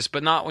delicious,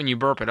 but not when you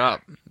burp it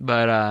up.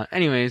 But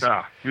anyways,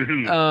 so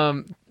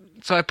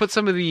I put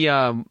some of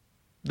the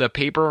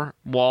paper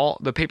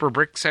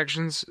brick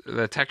sections,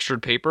 the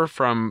textured paper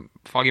from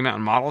Foggy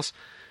Mountain Models,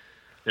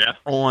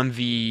 on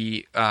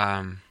the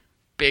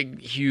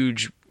big,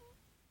 huge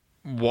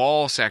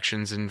wall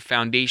sections and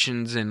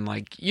foundations, and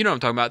like, you know what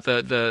I'm talking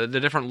about, the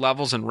different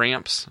levels and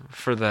ramps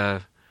for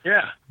the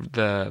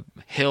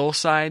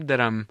hillside that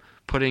I'm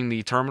putting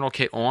the terminal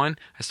kit on.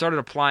 I started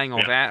applying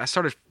all that. I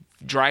started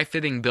dry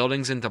fitting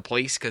buildings into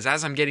place, because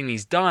as I'm getting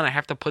these done, I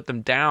have to put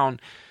them down,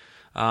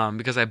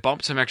 because I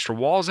bumped some extra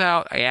walls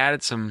out. I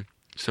added some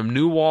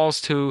new walls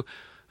to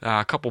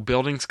a couple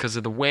buildings because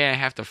of the way I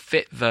have to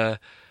fit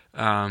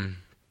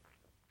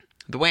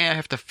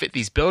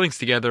these buildings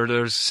together.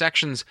 There's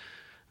sections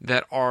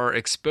that are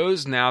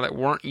exposed now that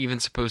weren't even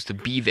supposed to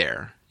be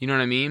there. You know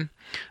what I mean?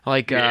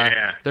 Like,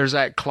 there's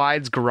that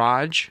Clyde's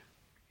Garage,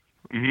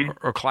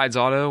 or Clyde's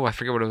Auto. I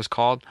forget what it was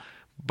called,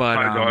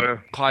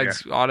 but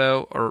Clyde's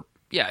Auto, or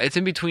it's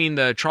in between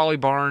the Trolley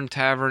Barn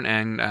Tavern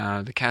and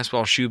the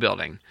Caswell Shoe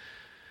Building.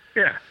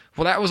 Yeah.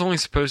 Well, that was only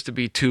supposed to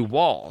be 2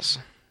 walls,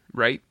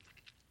 right?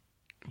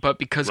 But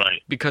because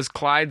Right.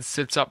 Clyde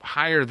sits up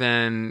higher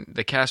than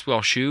the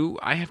Caswell shoe,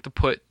 I have to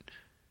put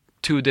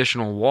 2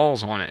 additional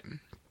walls on it.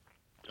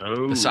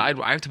 Oh.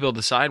 I have to build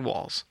the side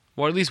walls.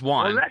 Well, at least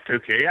one. Well, that's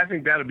okay. I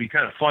think that'd be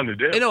kind of fun to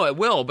do. You know, it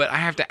will, but I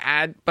have to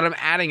add. But I'm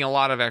adding a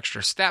lot of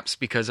extra steps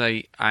because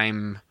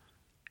I'm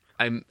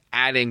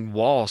adding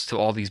walls to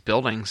all these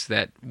buildings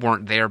that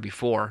weren't there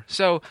before.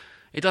 So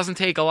it doesn't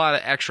take a lot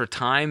of extra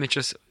time. It's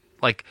just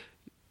like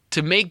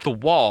to make the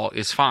wall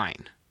is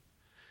fine,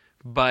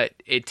 but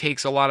it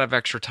takes a lot of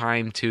extra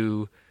time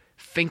to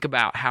think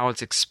about how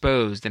it's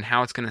exposed and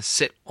how it's going to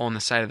sit on the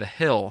side of the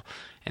hill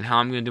and how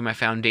I'm going to do my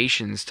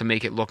foundations to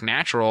make it look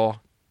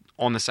natural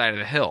on the side of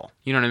the hill.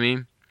 You know what I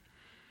mean?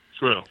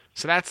 True.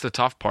 So that's the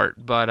tough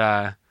part,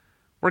 but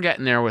we're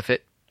getting there with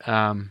it.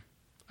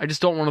 I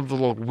just don't want it to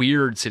look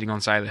weird sitting on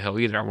the side of the hill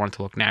either. I want it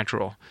to look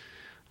natural.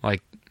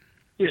 Like,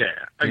 Yeah,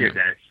 I get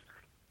that.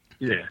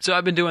 Yeah. so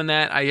I've been doing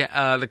that.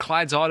 The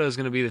Clyde's Auto is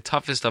going to be the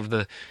toughest of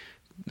the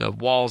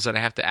walls that I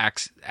have to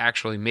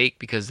actually make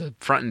because the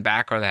front and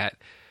back are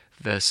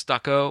the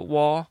stucco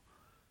wall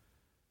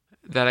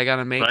that I got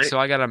to make. Right. So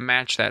I got to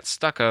match that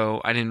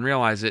stucco. I didn't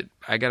realize it.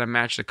 I got to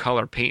match the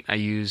color paint I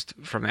used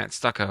from that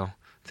stucco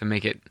to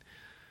make it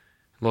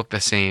look the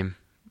same.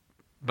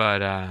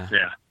 But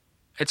Yeah.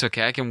 it's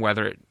okay. I can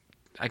weather it.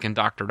 I can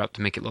doctor it up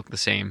to make it look the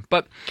same.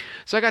 But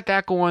so I got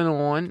that going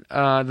on.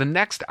 I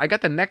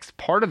got the next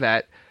part of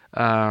that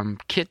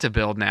kit to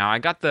build now. I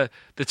got the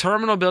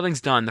terminal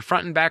buildings done. The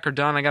front and back are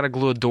done. I got to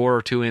glue a door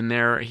or two in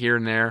there, here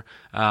and there.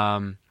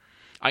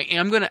 I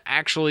am going to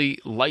actually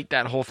light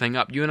that whole thing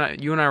up. You and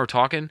I were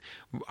talking.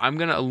 I'm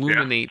going to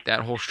illuminate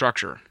that whole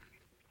structure.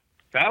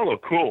 That'll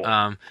look cool.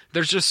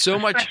 There's just so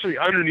much. Especially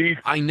underneath.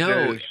 I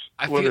know.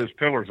 Where those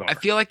pillars are. I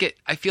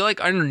feel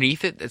like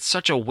underneath it, it's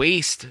such a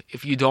waste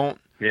if you don't.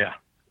 Yeah.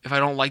 If I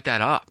don't light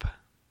that up.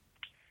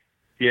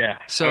 Yeah.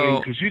 So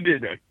because you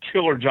did a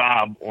killer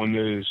job on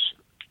those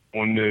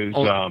on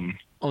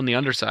the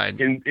underside.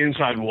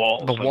 Inside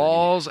walls. The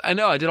walls. I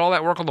know. I did all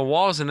that work on the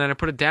walls, and then I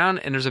put it down,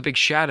 and there's a big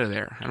shadow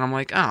there. And I'm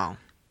like, oh,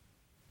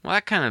 well,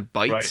 that kind of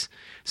bites. Right.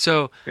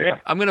 So Yeah.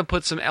 I'm going to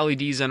put some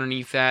LEDs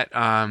underneath that.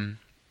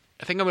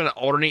 I think I'm going to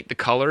alternate the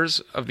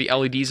colors of the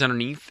LEDs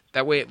underneath.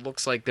 That way it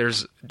looks like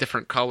there's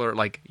different color.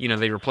 Like,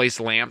 they replace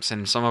lamps,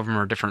 and some of them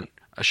are different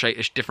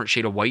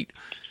shade of white.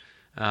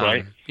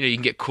 Right. You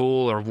can get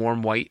cool or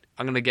warm white.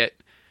 I'm going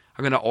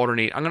to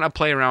alternate. I'm going to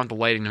play around with the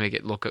lighting to make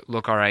it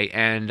look all right.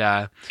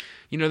 And,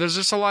 there's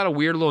just a lot of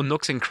weird little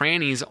nooks and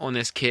crannies on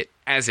this kit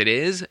as it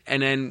is.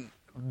 And then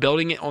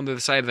building it onto the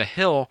side of the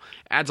hill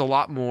adds a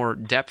lot more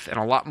depth and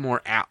a lot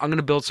more. I'm going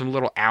to build some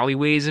little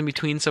alleyways in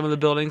between some of the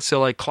buildings. So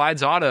like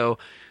Clyde's Auto,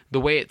 the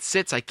way it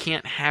sits, I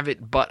can't have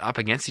it butt up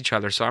against each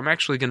other. So I'm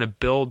actually going to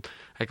build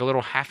like a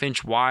little 1/2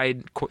 inch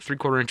wide,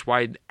 3/4 inch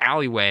wide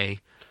alleyway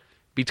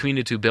between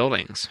the two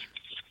buildings.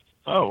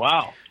 Oh,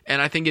 wow. And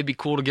I think it'd be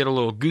cool to get a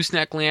little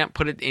gooseneck lamp,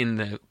 put it in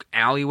the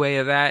alleyway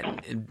of that,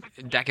 and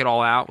deck it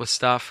all out with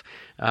stuff.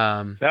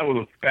 That would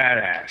look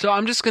badass. So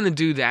I'm just going to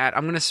do that.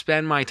 I'm going to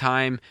spend my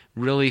time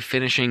really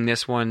finishing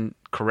this one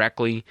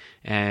correctly.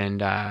 And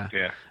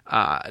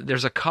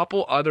there's a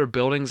couple other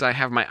buildings I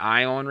have my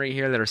eye on right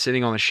here that are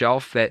sitting on the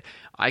shelf that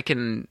I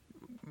can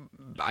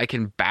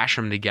bash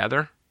them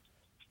together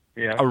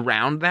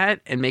around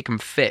that and make them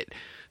fit.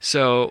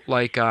 So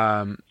like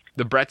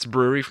the Brett's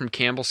Brewery from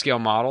Campbell Scale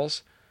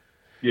Models.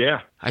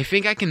 Yeah. I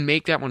think I can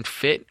make that one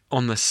fit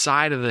on the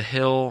side of the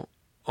hill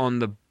on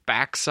the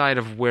back side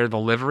of where the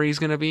livery is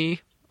going to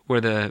be, where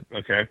the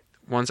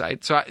one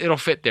side. So it'll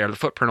fit there. The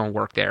footprint will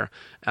work there.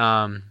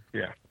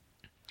 Yeah.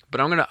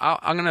 But I'm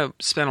gonna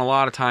spend a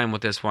lot of time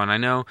with this one. I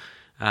know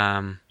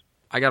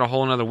I got a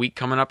whole another week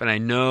coming up, and I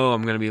know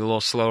I'm gonna be a little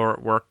slower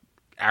at work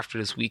after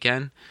this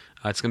weekend.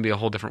 It's gonna be a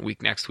whole different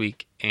week next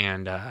week,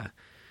 and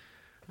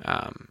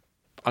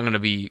I'm going to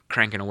be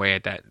cranking away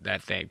at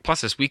that thing.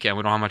 Plus, this weekend,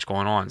 we don't have much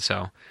going on,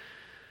 so...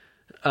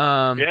 we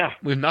have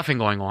nothing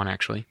going on,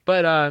 actually.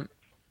 But,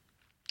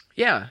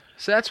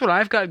 so that's what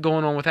I've got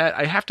going on with that.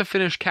 I have to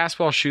finish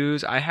Caswell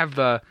shoes. I have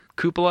the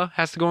cupola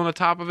has to go on the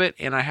top of it,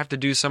 and I have to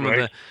do some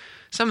of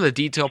the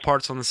detail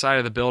parts on the side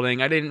of the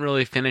building. I didn't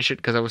really finish it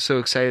because I was so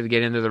excited to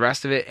get into the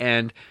rest of it,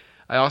 and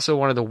I also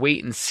wanted to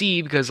wait and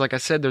see because, like I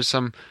said, there's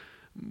some...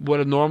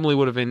 what normally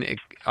would have been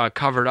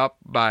covered up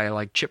by,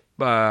 like,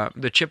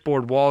 the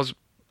chipboard walls...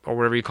 or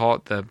whatever you call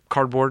it, the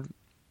cardboard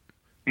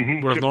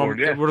would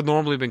have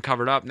normally been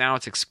covered up. Now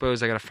it's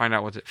exposed. I got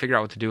to figure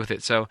out what to do with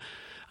it. So I'm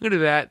gonna do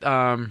that.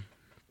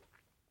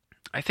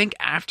 I think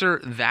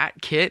after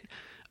that kit,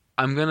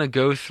 I'm gonna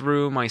go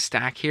through my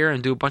stack here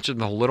and do a bunch of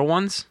the little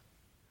ones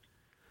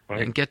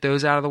and get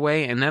those out of the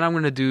way. And then I'm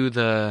gonna do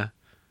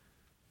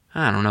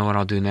I don't know what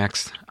I'll do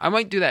next. I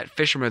might do that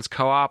Fisherman's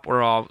Co-op,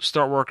 or I'll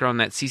start working on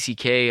that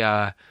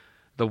CCK,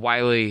 the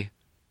Wiley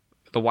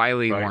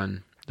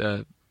one,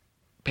 the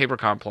paper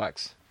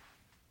complex.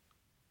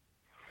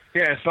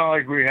 Yeah, it's not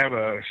like we have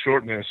a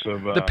shortness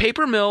of... The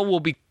paper mill will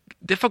be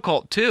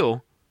difficult, too,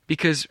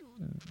 because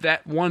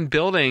that one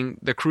building,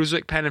 the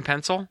Cruiswick Pen and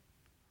Pencil,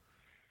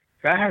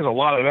 That has a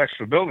lot of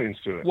extra buildings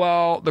to it.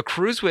 Well, the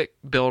Cruiswick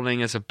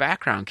building is a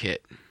background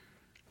kit.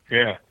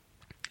 Yeah.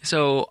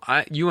 So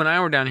you and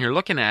I were down here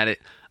looking at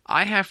it.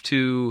 We have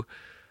to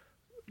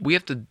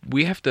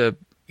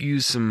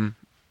use some.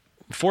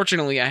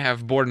 Fortunately, I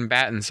have board and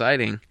batten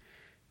siding.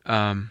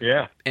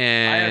 Yeah.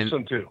 And I have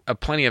some too.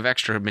 Plenty of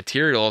extra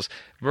materials.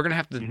 We're gonna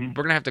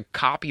have to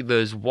copy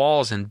those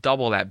walls and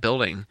double that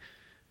building.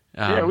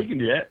 Yeah, we can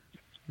do that.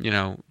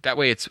 That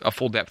way it's a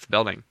full depth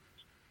building.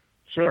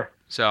 Sure.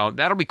 So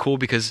that'll be cool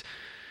because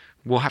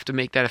we'll have to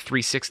make that a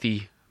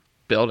 360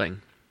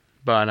 building.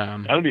 But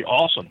that'd be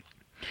awesome.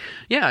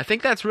 Yeah, I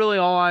think that's really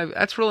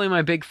that's really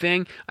my big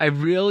thing. I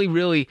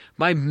really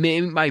my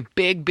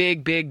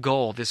big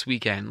goal this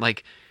weekend.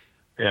 Like,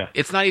 yeah,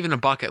 it's not even a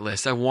bucket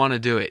list. I want to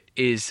do it.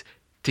 Is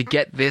to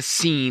get this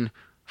scene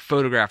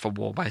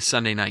photographable by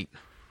Sunday night.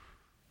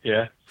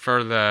 Yeah.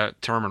 For the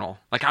terminal.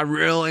 Like, I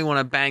really want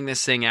to bang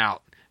this thing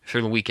out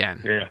through the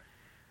weekend. Yeah.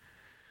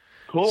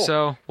 Cool.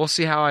 So we'll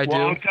see how I do.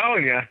 Well, I'm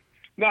telling you,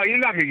 no, you're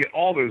not going to get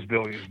all those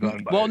buildings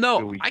done. By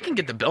no, I can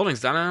get the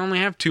buildings done. I only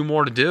have 2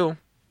 more to do.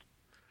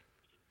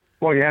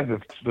 Well, you have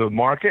the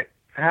market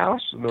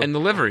house and the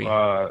livery,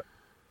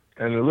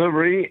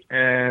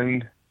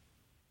 and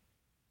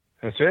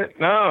that's it.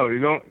 No, you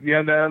don't. You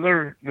have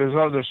there's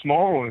other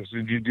small ones.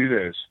 Did you do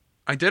those?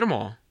 I did them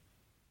all.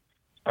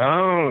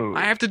 Oh,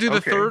 I have to do the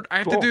third. I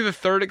have to do the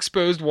third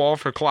exposed wall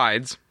for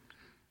Clyde's.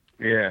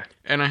 Yeah,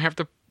 and I have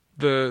to.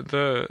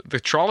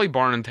 The trolley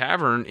barn and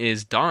tavern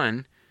is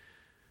done.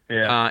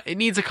 Yeah. It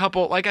needs a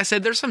couple. Like I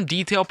said, there's some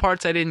detail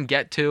parts I didn't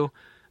get to.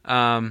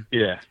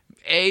 Yeah.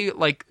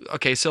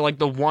 So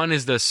the one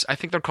is this. I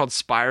think they're called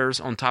spires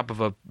on top of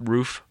a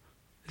roof.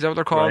 Is that what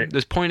they're called? Right.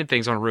 There's pointed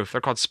things on a roof.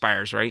 They're called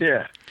spires, right?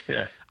 Yeah.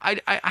 Yeah.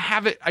 I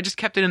have it. I just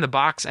kept it in the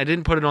box. I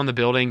didn't put it on the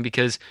building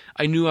because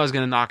I knew I was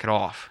going to knock it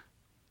off.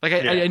 Like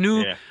I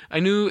knew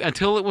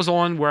until it was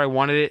on where I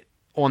wanted it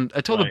on.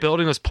 Until the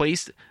building was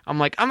placed, I'm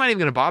like, I'm not even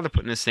going to bother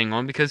putting this thing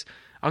on because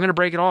I'm going to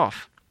break it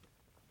off.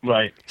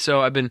 Right.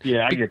 So I've been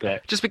I get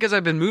that. Just because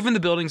I've been moving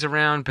the buildings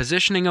around,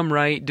 positioning them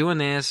right, doing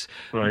this,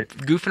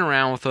 goofing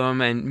around with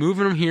them, and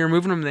moving them here,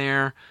 moving them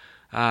there,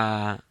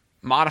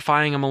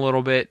 modifying them a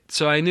little bit.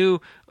 So I knew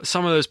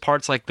some of those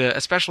parts,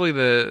 especially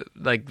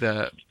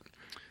the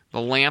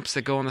lamps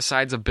that go on the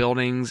sides of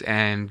buildings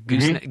and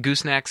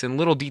goosenecks and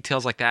little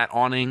details like that,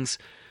 awnings,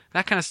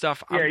 that kind of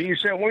stuff. Yeah, you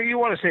said you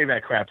want to save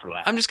that crap for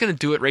last. I'm just going to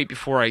do it right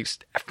before I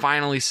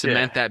finally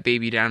cement that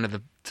baby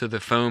down to the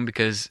foam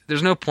because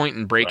there's no point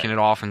in breaking it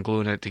off and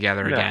gluing it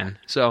together again.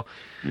 So,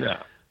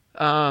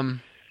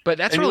 but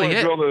that's really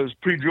it.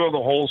 Pre-drill the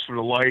holes for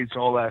the lights,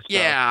 all that stuff.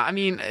 Yeah, I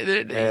mean,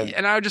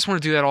 and I just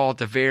want to do that all at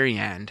the very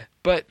end.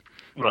 But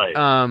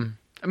I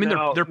mean,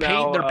 they're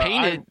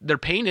painted. They're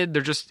painted.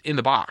 They're just in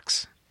the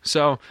box.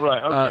 So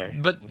okay.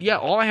 But yeah,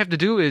 all I have to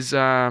do is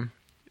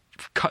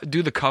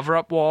do the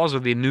cover-up walls or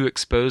the new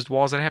exposed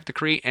walls that I have to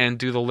create, and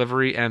do the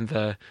livery and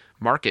the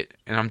market,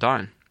 and I'm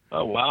done.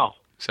 Oh wow!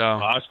 So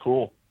that's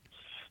cool.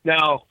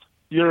 Now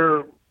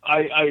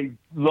I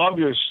love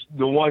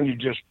the one you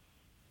just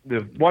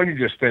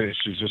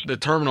finished is just the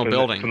terminal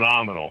building.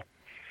 Phenomenal.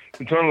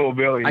 The terminal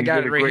building. I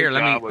got it right here.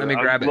 Let me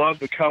grab it. I love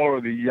the color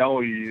of the yellow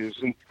you use,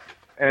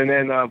 and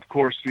then of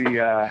course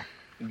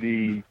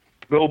the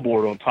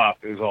billboard on top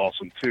is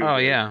awesome too. Oh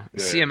yeah,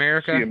 See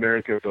America. See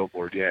America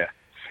billboard. Yeah.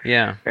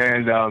 Yeah.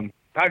 And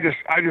I just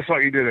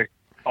thought you did an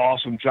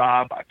awesome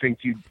job. I think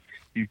you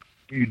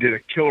did a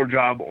killer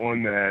job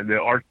on the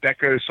Art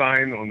Deco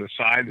sign on the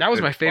side. That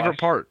was my favorite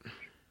part.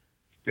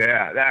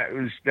 Yeah, that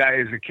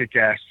is a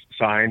kick-ass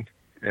sign,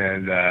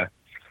 and the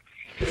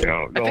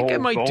whole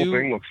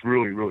thing looks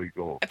really, really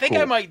cool. I think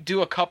I might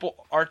do a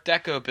couple Art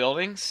Deco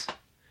buildings.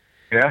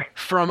 Yeah.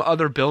 From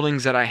other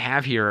buildings that I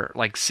have here,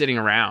 like sitting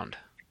around.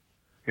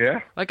 Yeah.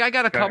 Like I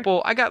got a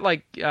couple. I got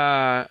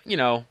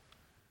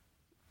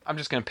I'm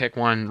just gonna pick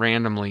one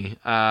randomly.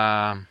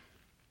 I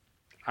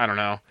don't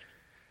know.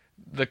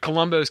 The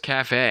Columbo's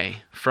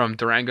Cafe from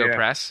Durango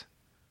Press.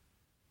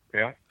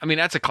 Yeah. I mean,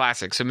 that's a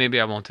classic, so maybe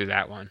I won't do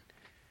that one.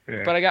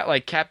 Yeah. But I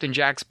got Captain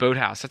Jack's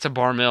Boathouse. That's a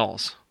Bar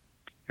Mills.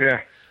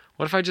 Yeah.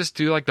 What if I just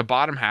do the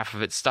bottom half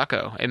of it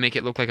stucco and make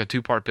it look like a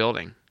 2-part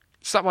building?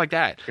 Something like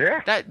that.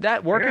 Yeah.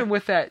 Working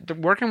with that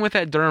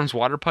Durham's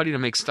water putty to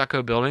make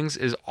stucco buildings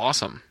is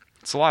awesome.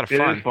 It's a lot of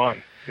fun. It is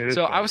fun.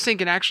 So I was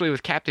thinking actually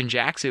with Captain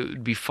Jack's it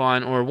would be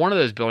fun, or one of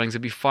those buildings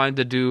it'd be fun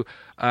to do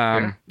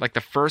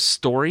the first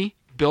story,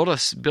 build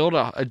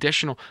a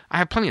additional. I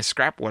have plenty of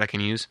scrap wood I can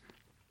use.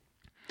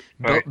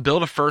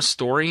 Build a first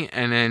story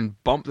and then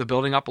bump the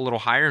building up a little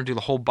higher and do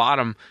the whole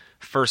bottom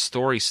first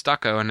story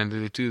stucco and then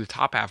do the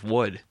top half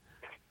wood.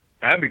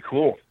 That'd be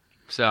cool.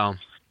 So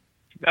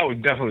that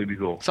would definitely be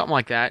cool. Something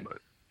like that.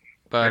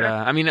 But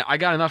I mean, I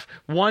got enough.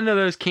 One of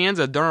those cans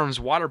of Durham's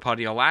water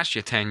putty will last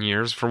you 10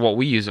 years for what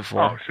we use it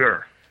for. Oh,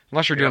 sure.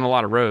 Unless you're doing a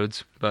lot of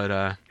roads,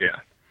 but yeah.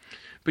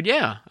 But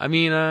yeah, I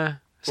mean,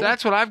 so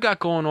that's what I've got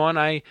going on.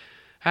 I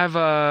have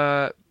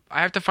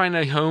to find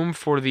a home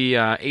for the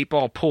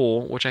 8-ball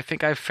pool, which I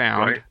think I've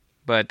found. Right.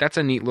 But that's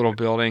a neat little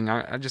building.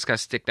 I just got to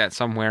stick that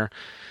somewhere.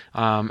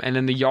 And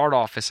then the yard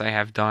office I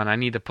have done. I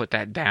need to put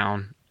that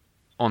down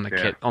on the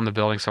kit on the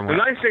building The somewhere.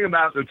 nice thing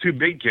about the two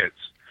big kits,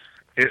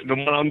 the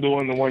one I'm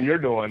doing, the one you're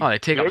doing, Oh,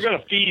 they're going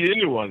to feed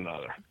into one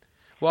another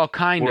Well,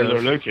 kind where they're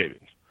of. located.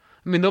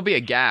 I mean, there'll be a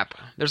gap.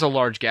 There's a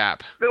large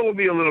gap, There will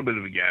be a little bit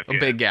of a gap. a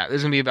big gap.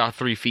 There's gonna be about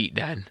 3 feet,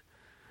 Dad.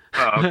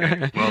 Oh,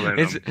 okay. Well, then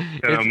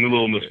I'm a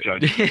little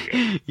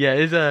misjudging. Yeah,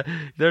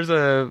 there's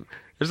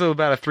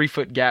about a 3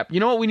 foot gap. You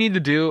know what we need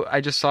to do?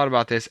 I just thought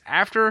about this.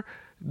 After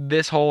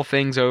this whole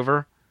thing's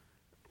over,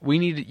 we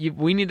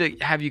need to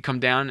have you come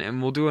down,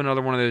 and we'll do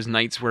another one of those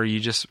nights where you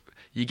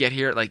get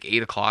here at like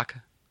 8 o'clock,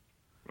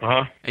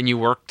 and we'll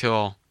work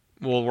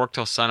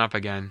till sun up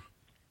again.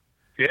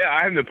 Yeah,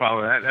 I have no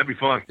problem with that. That'd be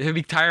fun. It'd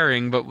be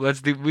tiring, but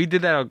we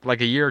did that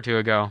like a year or two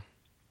ago.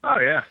 Oh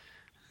yeah,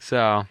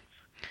 So.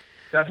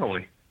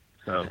 definitely.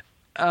 So.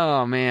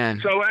 Oh man.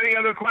 So, any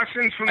other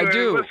questions from the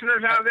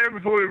listeners out there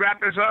before we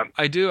wrap this up?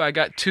 I do. I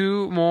got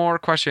 2 more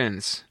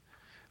questions.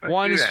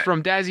 One is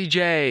from Dazzy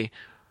J.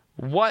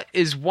 What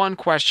is one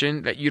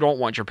question that you don't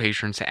want your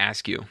patrons to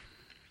ask you?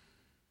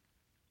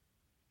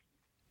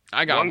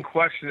 I got one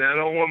question I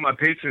don't want my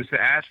patrons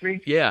to ask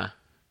me. Yeah,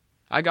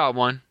 I got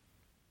one.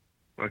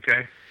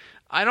 Okay.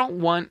 I don't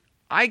want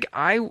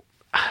and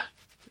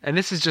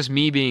this is just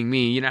me being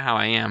me. You know how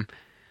I am.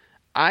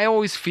 I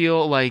always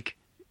feel like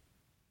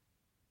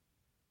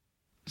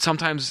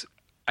sometimes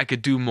I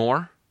could do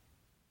more.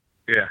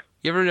 Yeah.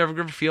 You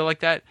ever feel like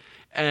that?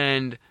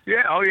 And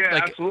yeah,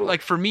 absolutely.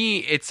 Like for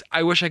me,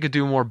 I wish I could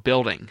do more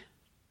building.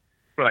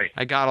 Right.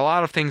 I got a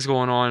lot of things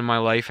going on in my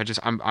life.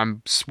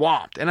 I'm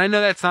swamped, and I know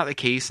that's not the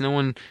case. No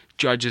one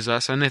judges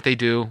us, and if they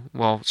do,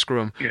 well, screw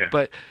them. Yeah.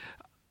 But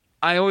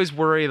I always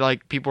worry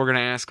like people are gonna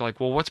ask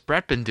like, well, what's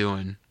Brett been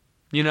doing?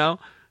 You know,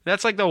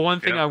 that's like the one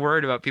thing I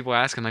worried about people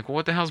asking like, well,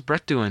 what the hell's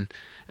Brett doing?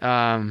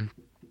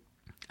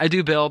 I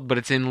do build, but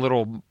it's in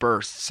little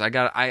bursts.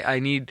 I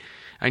need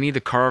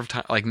the carved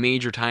like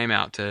major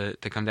timeout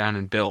to come down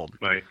and build.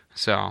 Right.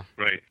 So.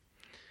 Right.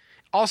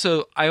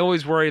 Also, I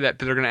always worry that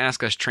they're going to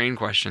ask us train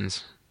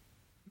questions.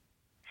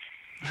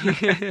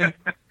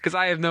 Because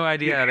I have no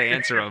idea how to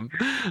answer them.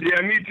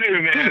 Yeah, me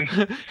too,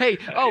 man. Hey,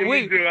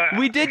 wait.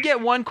 We did get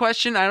one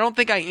question. I don't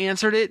think I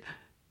answered it.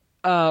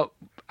 I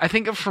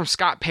think it was from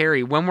Scott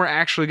Perry. When we're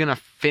actually going to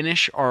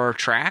finish our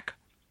track.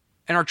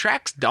 And our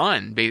track's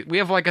done. We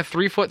have like a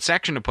 3-foot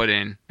section to put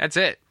in. That's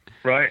it.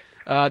 Right.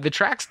 The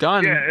track's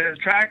done. Yeah,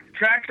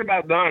 track's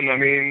about done. I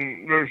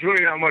mean, there's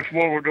really not much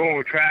more we're doing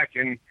with track,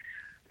 and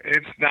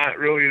it's not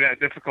really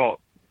that difficult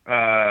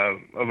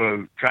of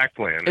a track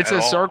plan. It's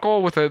a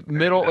circle with a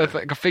middle, with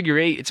like a figure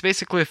 8. It's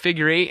basically a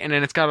figure 8, and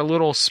then it's got a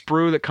little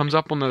sprue that comes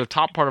up on the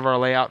top part of our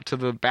layout to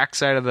the back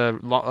side of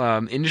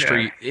the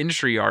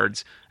industry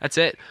yards. That's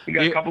it. You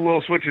got a couple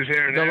little switches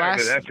here and there, but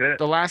that's it.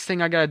 The last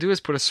thing I got to do is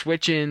put a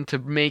switch in to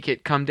make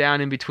it come down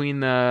in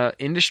between the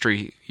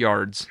industry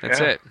yards. That's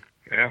it.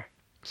 Yeah.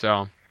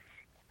 So.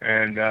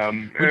 And,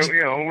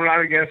 we're not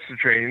against the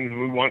trains.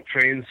 We want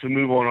trains to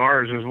move on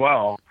ours as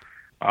well.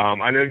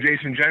 I know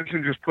Jason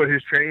Jensen just put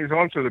his trains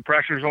on, so the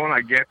pressure's on. I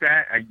get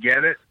that. I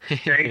get it.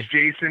 Thanks,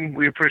 Jason.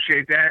 We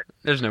appreciate that.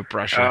 There's no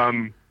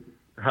pressure.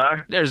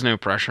 There's no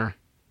pressure.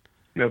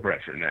 No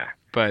pressure, nah.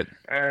 But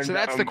so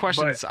that's the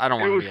questions I don't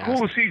want to be asked. It was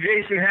cool to see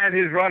Jason had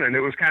his running. It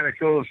was kind of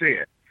cool to see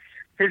it.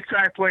 His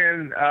track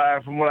plan,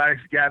 from what I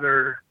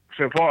gather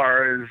so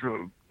far, is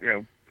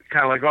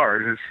kind of like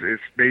ours.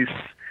 It's based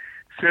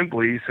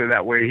simply so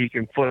that way he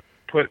can put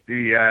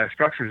the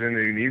structures in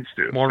that he needs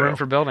to. More room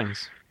for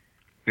buildings.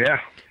 Yeah.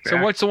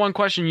 So what's the one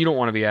question you don't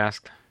want to be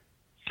asked?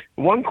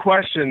 One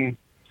question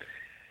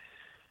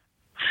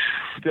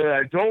that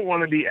I don't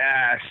want to be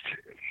asked,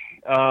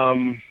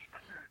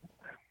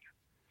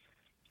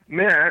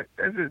 man,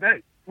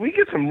 we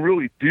get some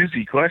really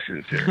doozy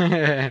questions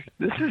here.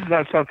 This is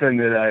not something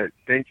that I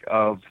think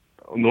of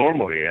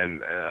normally,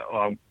 and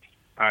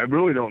I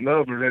really don't know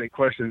if there's any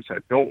questions I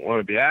don't want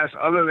to be asked,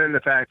 other than the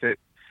fact that,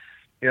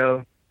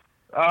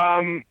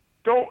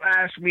 don't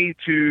ask me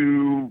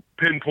to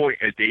pinpoint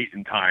a date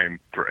and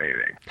time for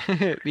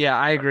anything. Yeah,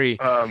 I agree.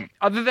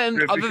 Other than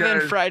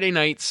Friday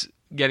nights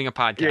getting a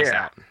podcast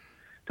out.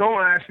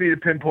 Don't ask me to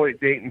pinpoint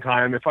date and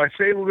time. If I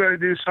say we're going to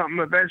do something,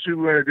 eventually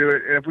we're going to do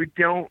it. And if we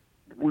don't,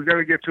 we're going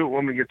to get to it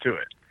when we get to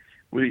it.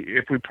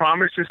 If we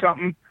promise you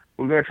something,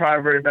 we're going to try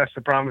our very best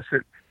to promise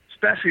it.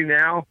 Especially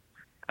now,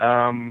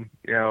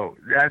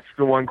 that's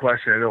the one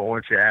question I don't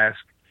want you to ask,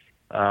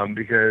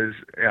 because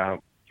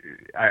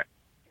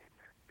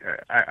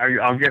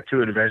I'll get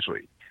to it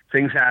eventually.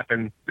 Things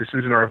happen. This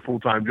isn't our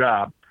full-time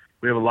job.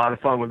 We have a lot of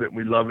fun with it. And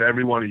we love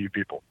every one of you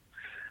people.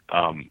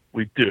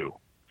 We do.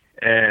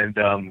 And,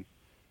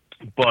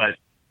 but,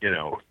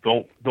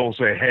 don't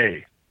say,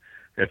 hey,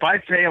 if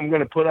I say I'm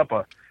going to put up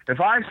going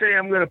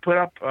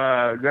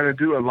to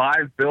do a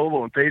live build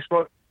on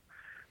Facebook,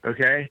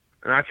 okay,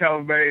 and I tell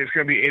everybody it's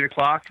going to be 8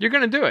 o'clock. You're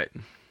going to do it.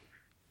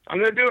 I'm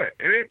going to do it.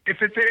 And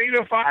if it's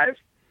at 8:05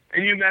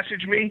 and you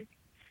message me,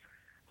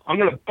 I'm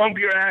going to bump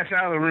your ass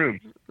out of the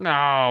room. Oh,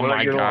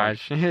 my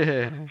gosh.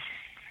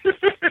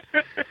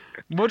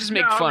 We'll just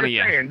make No, fun I'm of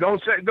just you. saying,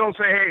 don't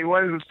say, hey,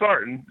 when is it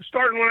starting?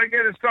 Starting when I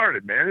get it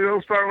started, man.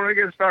 It'll start when I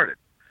get it started.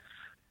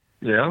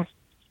 Yeah.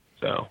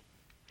 So.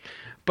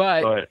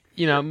 But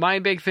my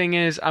big thing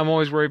is I'm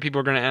always worried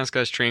people are going to ask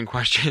us train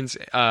questions.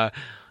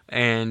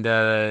 And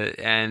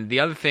the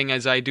other thing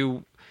is I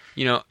do,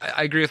 I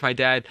agree with my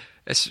dad,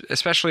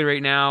 especially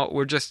right now.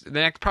 We're just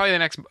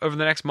over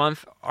the next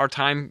month. Our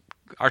time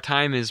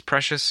is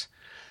precious,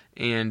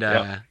 and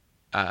well,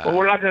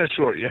 we're not going to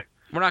short you.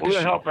 We're not going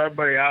going to help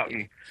everybody out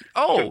and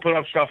put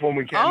up stuff when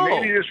we can. Oh.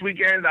 Maybe this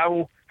weekend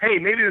I'll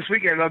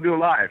do a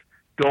live.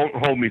 Don't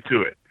hold me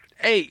to it.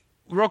 Hey,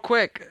 real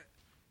quick.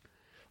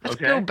 Let's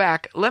go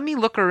back. Let me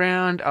look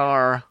around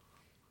our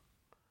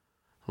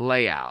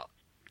layout.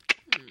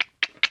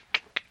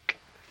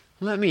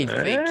 Let me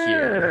think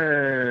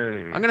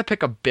here. I'm going to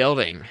pick a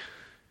building.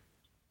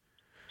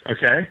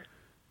 Okay.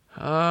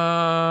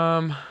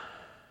 Nah,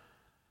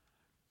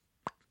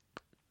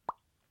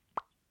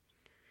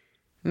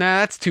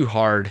 that's too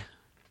hard.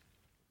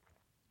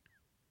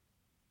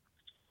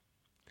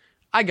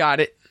 I got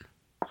it.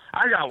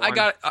 I got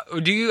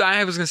one.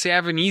 I was going to say I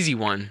have an easy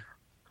one.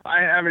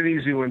 I have an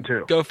easy one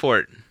too. Go for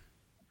it.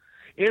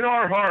 In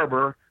our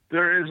harbor,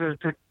 there is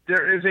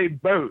a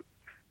boat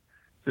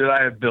that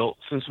I have built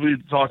since we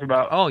talked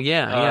about. Oh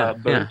yeah,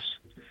 boats.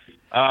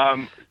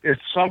 Yeah. If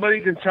somebody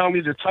can tell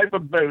me the type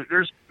of boat,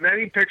 there's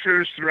many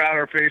pictures throughout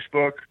our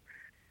Facebook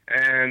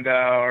and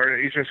our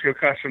HSCO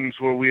Customs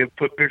where we have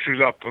put pictures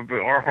up of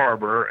our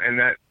harbor, and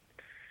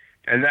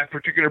that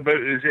particular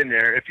boat is in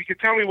there. If you could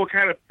tell me what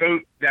kind of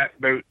boat that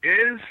boat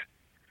is.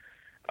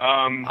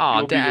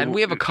 Dad,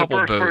 we have a couple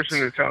the first boats.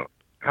 Person to tell.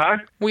 Huh?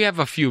 We have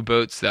a few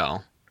boats,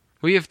 though.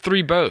 We have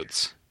 3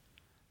 boats.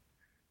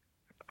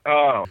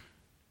 Oh.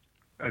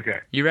 Okay.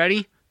 You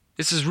ready?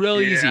 This is real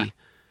easy.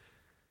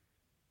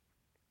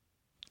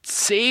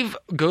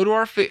 Go to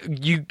our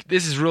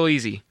this is real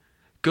easy.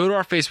 Go to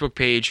our Facebook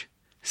page,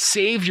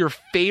 save your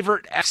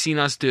favorite I've seen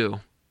us do,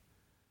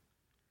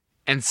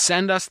 and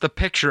send us the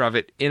picture of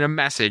it in a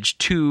message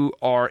to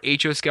our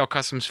HO Scale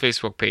Customs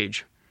Facebook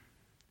page.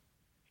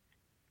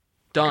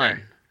 Done.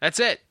 Okay. That's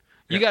it.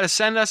 You got to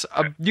send us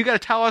you got to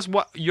tell us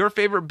what your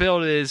favorite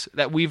build is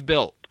that we've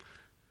built.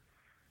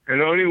 And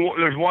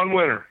there's one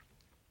winner.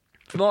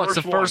 No, it's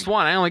the first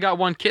one. I only got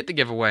one kit to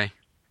give away.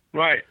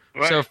 Right.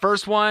 So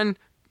first one,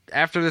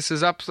 after this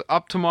is up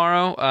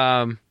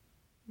tomorrow,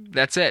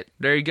 that's it.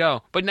 There you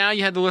go. But now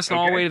you had to listen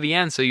all the way to the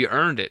end, so you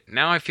earned it.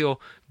 Now I feel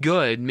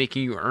good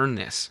making you earn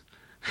this.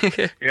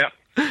 Yep.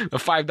 A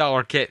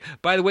 $5 kit.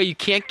 By the way, you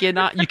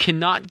cannot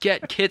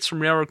get kits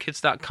from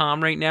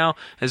railroadkits.com right now,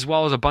 as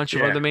well as a bunch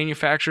of other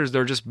manufacturers.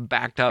 They're just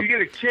backed up. You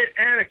get a kit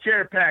and a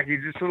care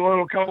package, just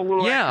a couple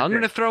little. Yeah, I'm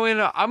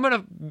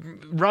gonna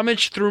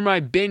rummage through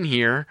my bin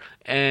here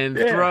and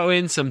throw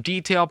in some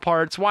detail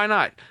parts. Why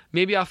not?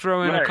 Maybe I'll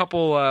throw in a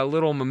couple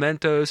little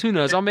mementos. Who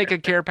knows? I'll make a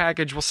care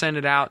package. We'll send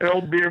it out. An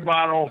old beer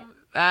bottle.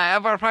 I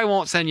probably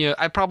won't send you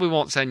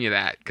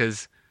that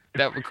because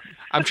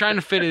I'm trying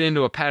to fit it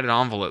into a padded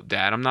envelope,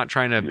 Dad. I'm not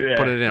trying to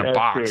put it in a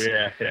box. True.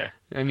 Yeah.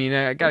 I mean,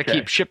 I got to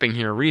keep shipping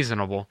here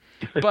reasonable.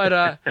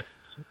 But,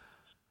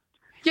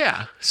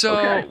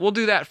 so we'll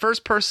do that.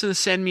 First person to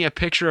send me a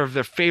picture of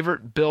their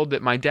favorite build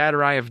that my dad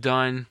or I have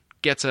done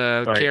gets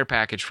a care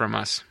package from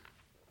us.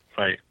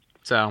 Right.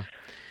 So,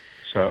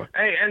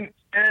 hey,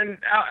 and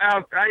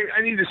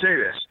I need to say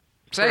this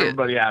for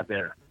everybody out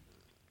there.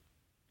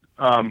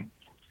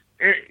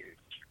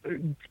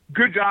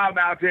 Good job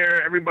out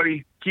there,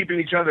 everybody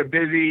keeping each other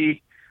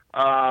busy,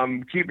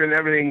 keeping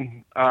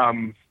everything,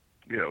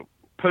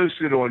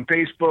 posted on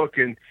Facebook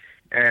and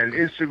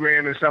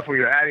Instagram and stuff where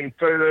you're adding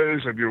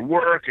photos of your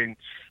work and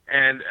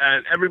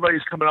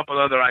everybody's coming up with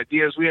other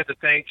ideas. We have to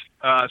thank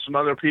some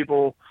other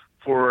people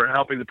for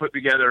helping to put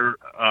together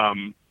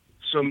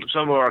some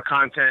of our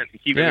content,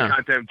 keeping the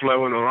content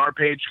flowing on our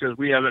page because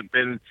we haven't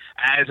been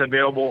as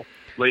available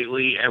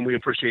lately, and we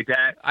appreciate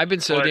that. I've been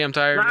so damn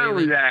tired. Not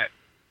only that.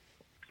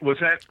 What's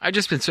that? I've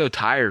just been so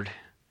tired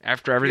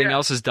after everything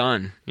else is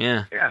done.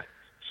 Yeah. Yeah.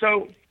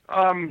 So,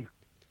 and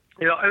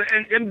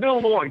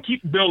build on.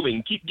 Keep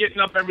building. Keep getting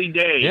up every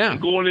day and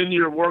going into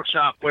your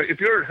workshop. But if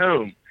you're at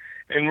home,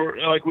 and we're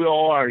like we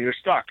all are, you're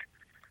stuck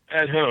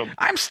at home.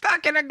 I'm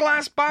stuck in a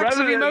glass box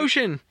of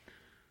emotion.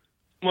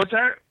 What's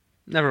that?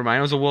 Never mind.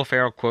 It was a Will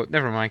Ferrell quote.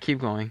 Never mind. Keep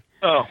going.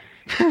 Oh.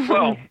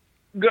 Well,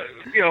 get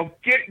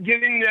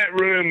in that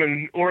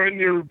room or in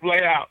your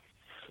layout.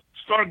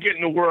 Start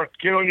getting to work.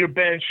 Get on your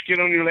bench. Get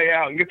on your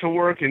layout and get to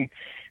work. And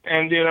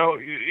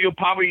you'll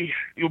probably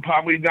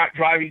not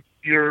drive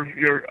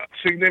your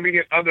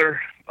significant other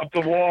up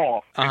the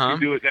wall if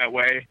you do it that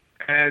way.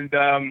 And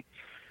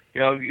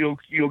you'll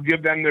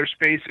give them their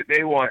space that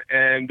they want.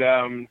 And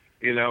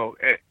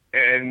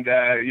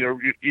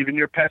even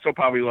your pets will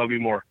probably love you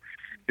more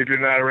if you're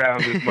not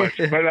around as much.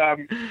 But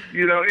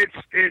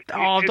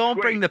don't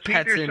bring the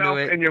pets into it. Keep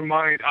yourself and your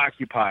mind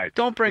occupied.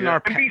 Don't bring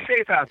our pets. And be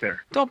safe out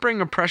there. Don't bring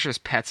our precious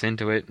pets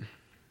into it.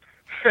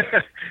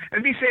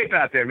 And be safe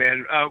out there,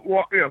 man.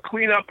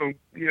 Clean up and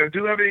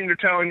do everything they're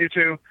telling you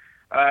to.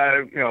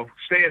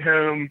 Stay at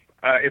home.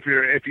 if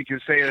you can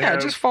stay at Yeah, home.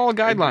 just follow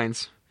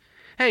guidelines.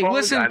 Hey, Follow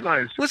listen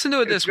guidelines. to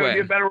it this It's going to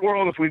way. be a better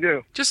world if we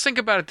do. Just think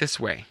about it this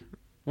way.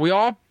 We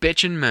all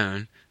bitch and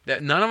moan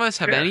that none of us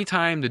have Yeah. any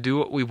time to do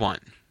what we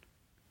want.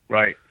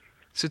 Right.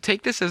 So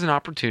take this as an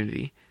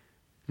opportunity.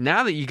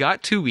 Now that you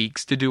got 2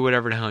 weeks to do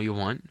whatever the hell you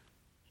want,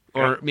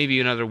 or Yeah. maybe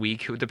another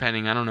week,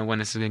 depending. I don't know when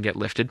this is going to get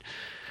lifted.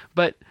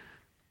 But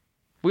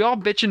we all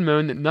bitch and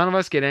moan that none of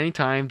us get any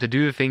time to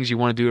do the things you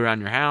want to do around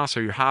your house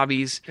or your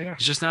hobbies. Yeah.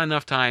 It's just not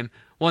enough time.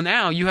 Well,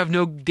 now you have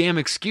no damn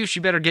excuse.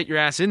 You better get your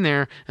ass in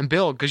there and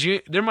build, because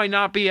there might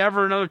not be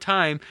ever another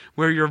time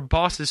where your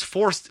boss is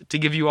forced to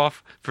give you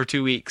off for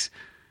 2 weeks.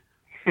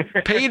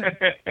 Paid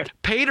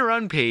or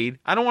unpaid,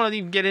 I don't want to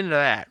even get into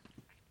that.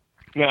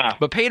 Nah.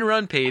 But paid or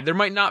unpaid, there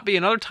might not be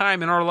another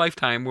time in our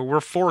lifetime where we're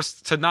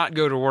forced to not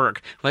go to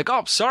work. Like,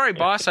 oh, sorry,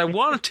 boss, I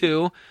wanted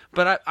to,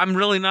 but I'm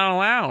really not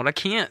allowed. I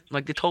can't.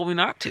 Like, they told me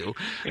not to.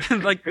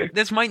 Like,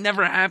 this might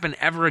never happen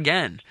ever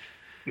again.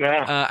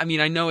 Nah. I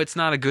mean, I know it's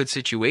not a good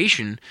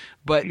situation,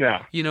 but,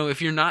 Yeah. if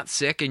you're not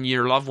sick and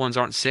your loved ones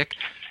aren't sick,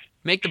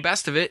 make the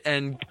best of it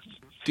and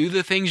do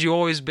the things you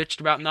always bitched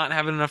about not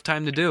having enough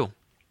time to do.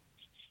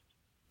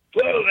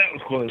 Whoa, that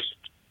was close.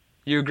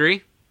 You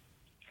agree?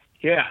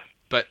 Yeah.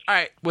 But, all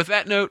right, with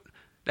that note,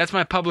 that's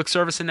my public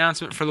service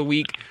announcement for the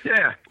week.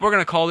 Yeah. We're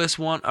going to call this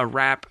one a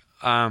wrap.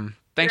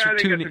 Thanks I for think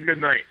tuning that's a good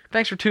night.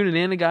 Thanks for tuning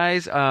in,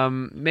 guys.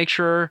 Make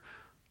sure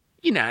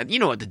you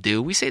know what to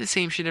do. We say the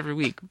same shit every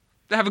week.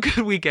 Have a good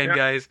weekend, Yeah.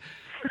 guys.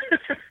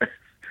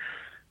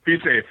 Be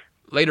safe.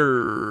 Later.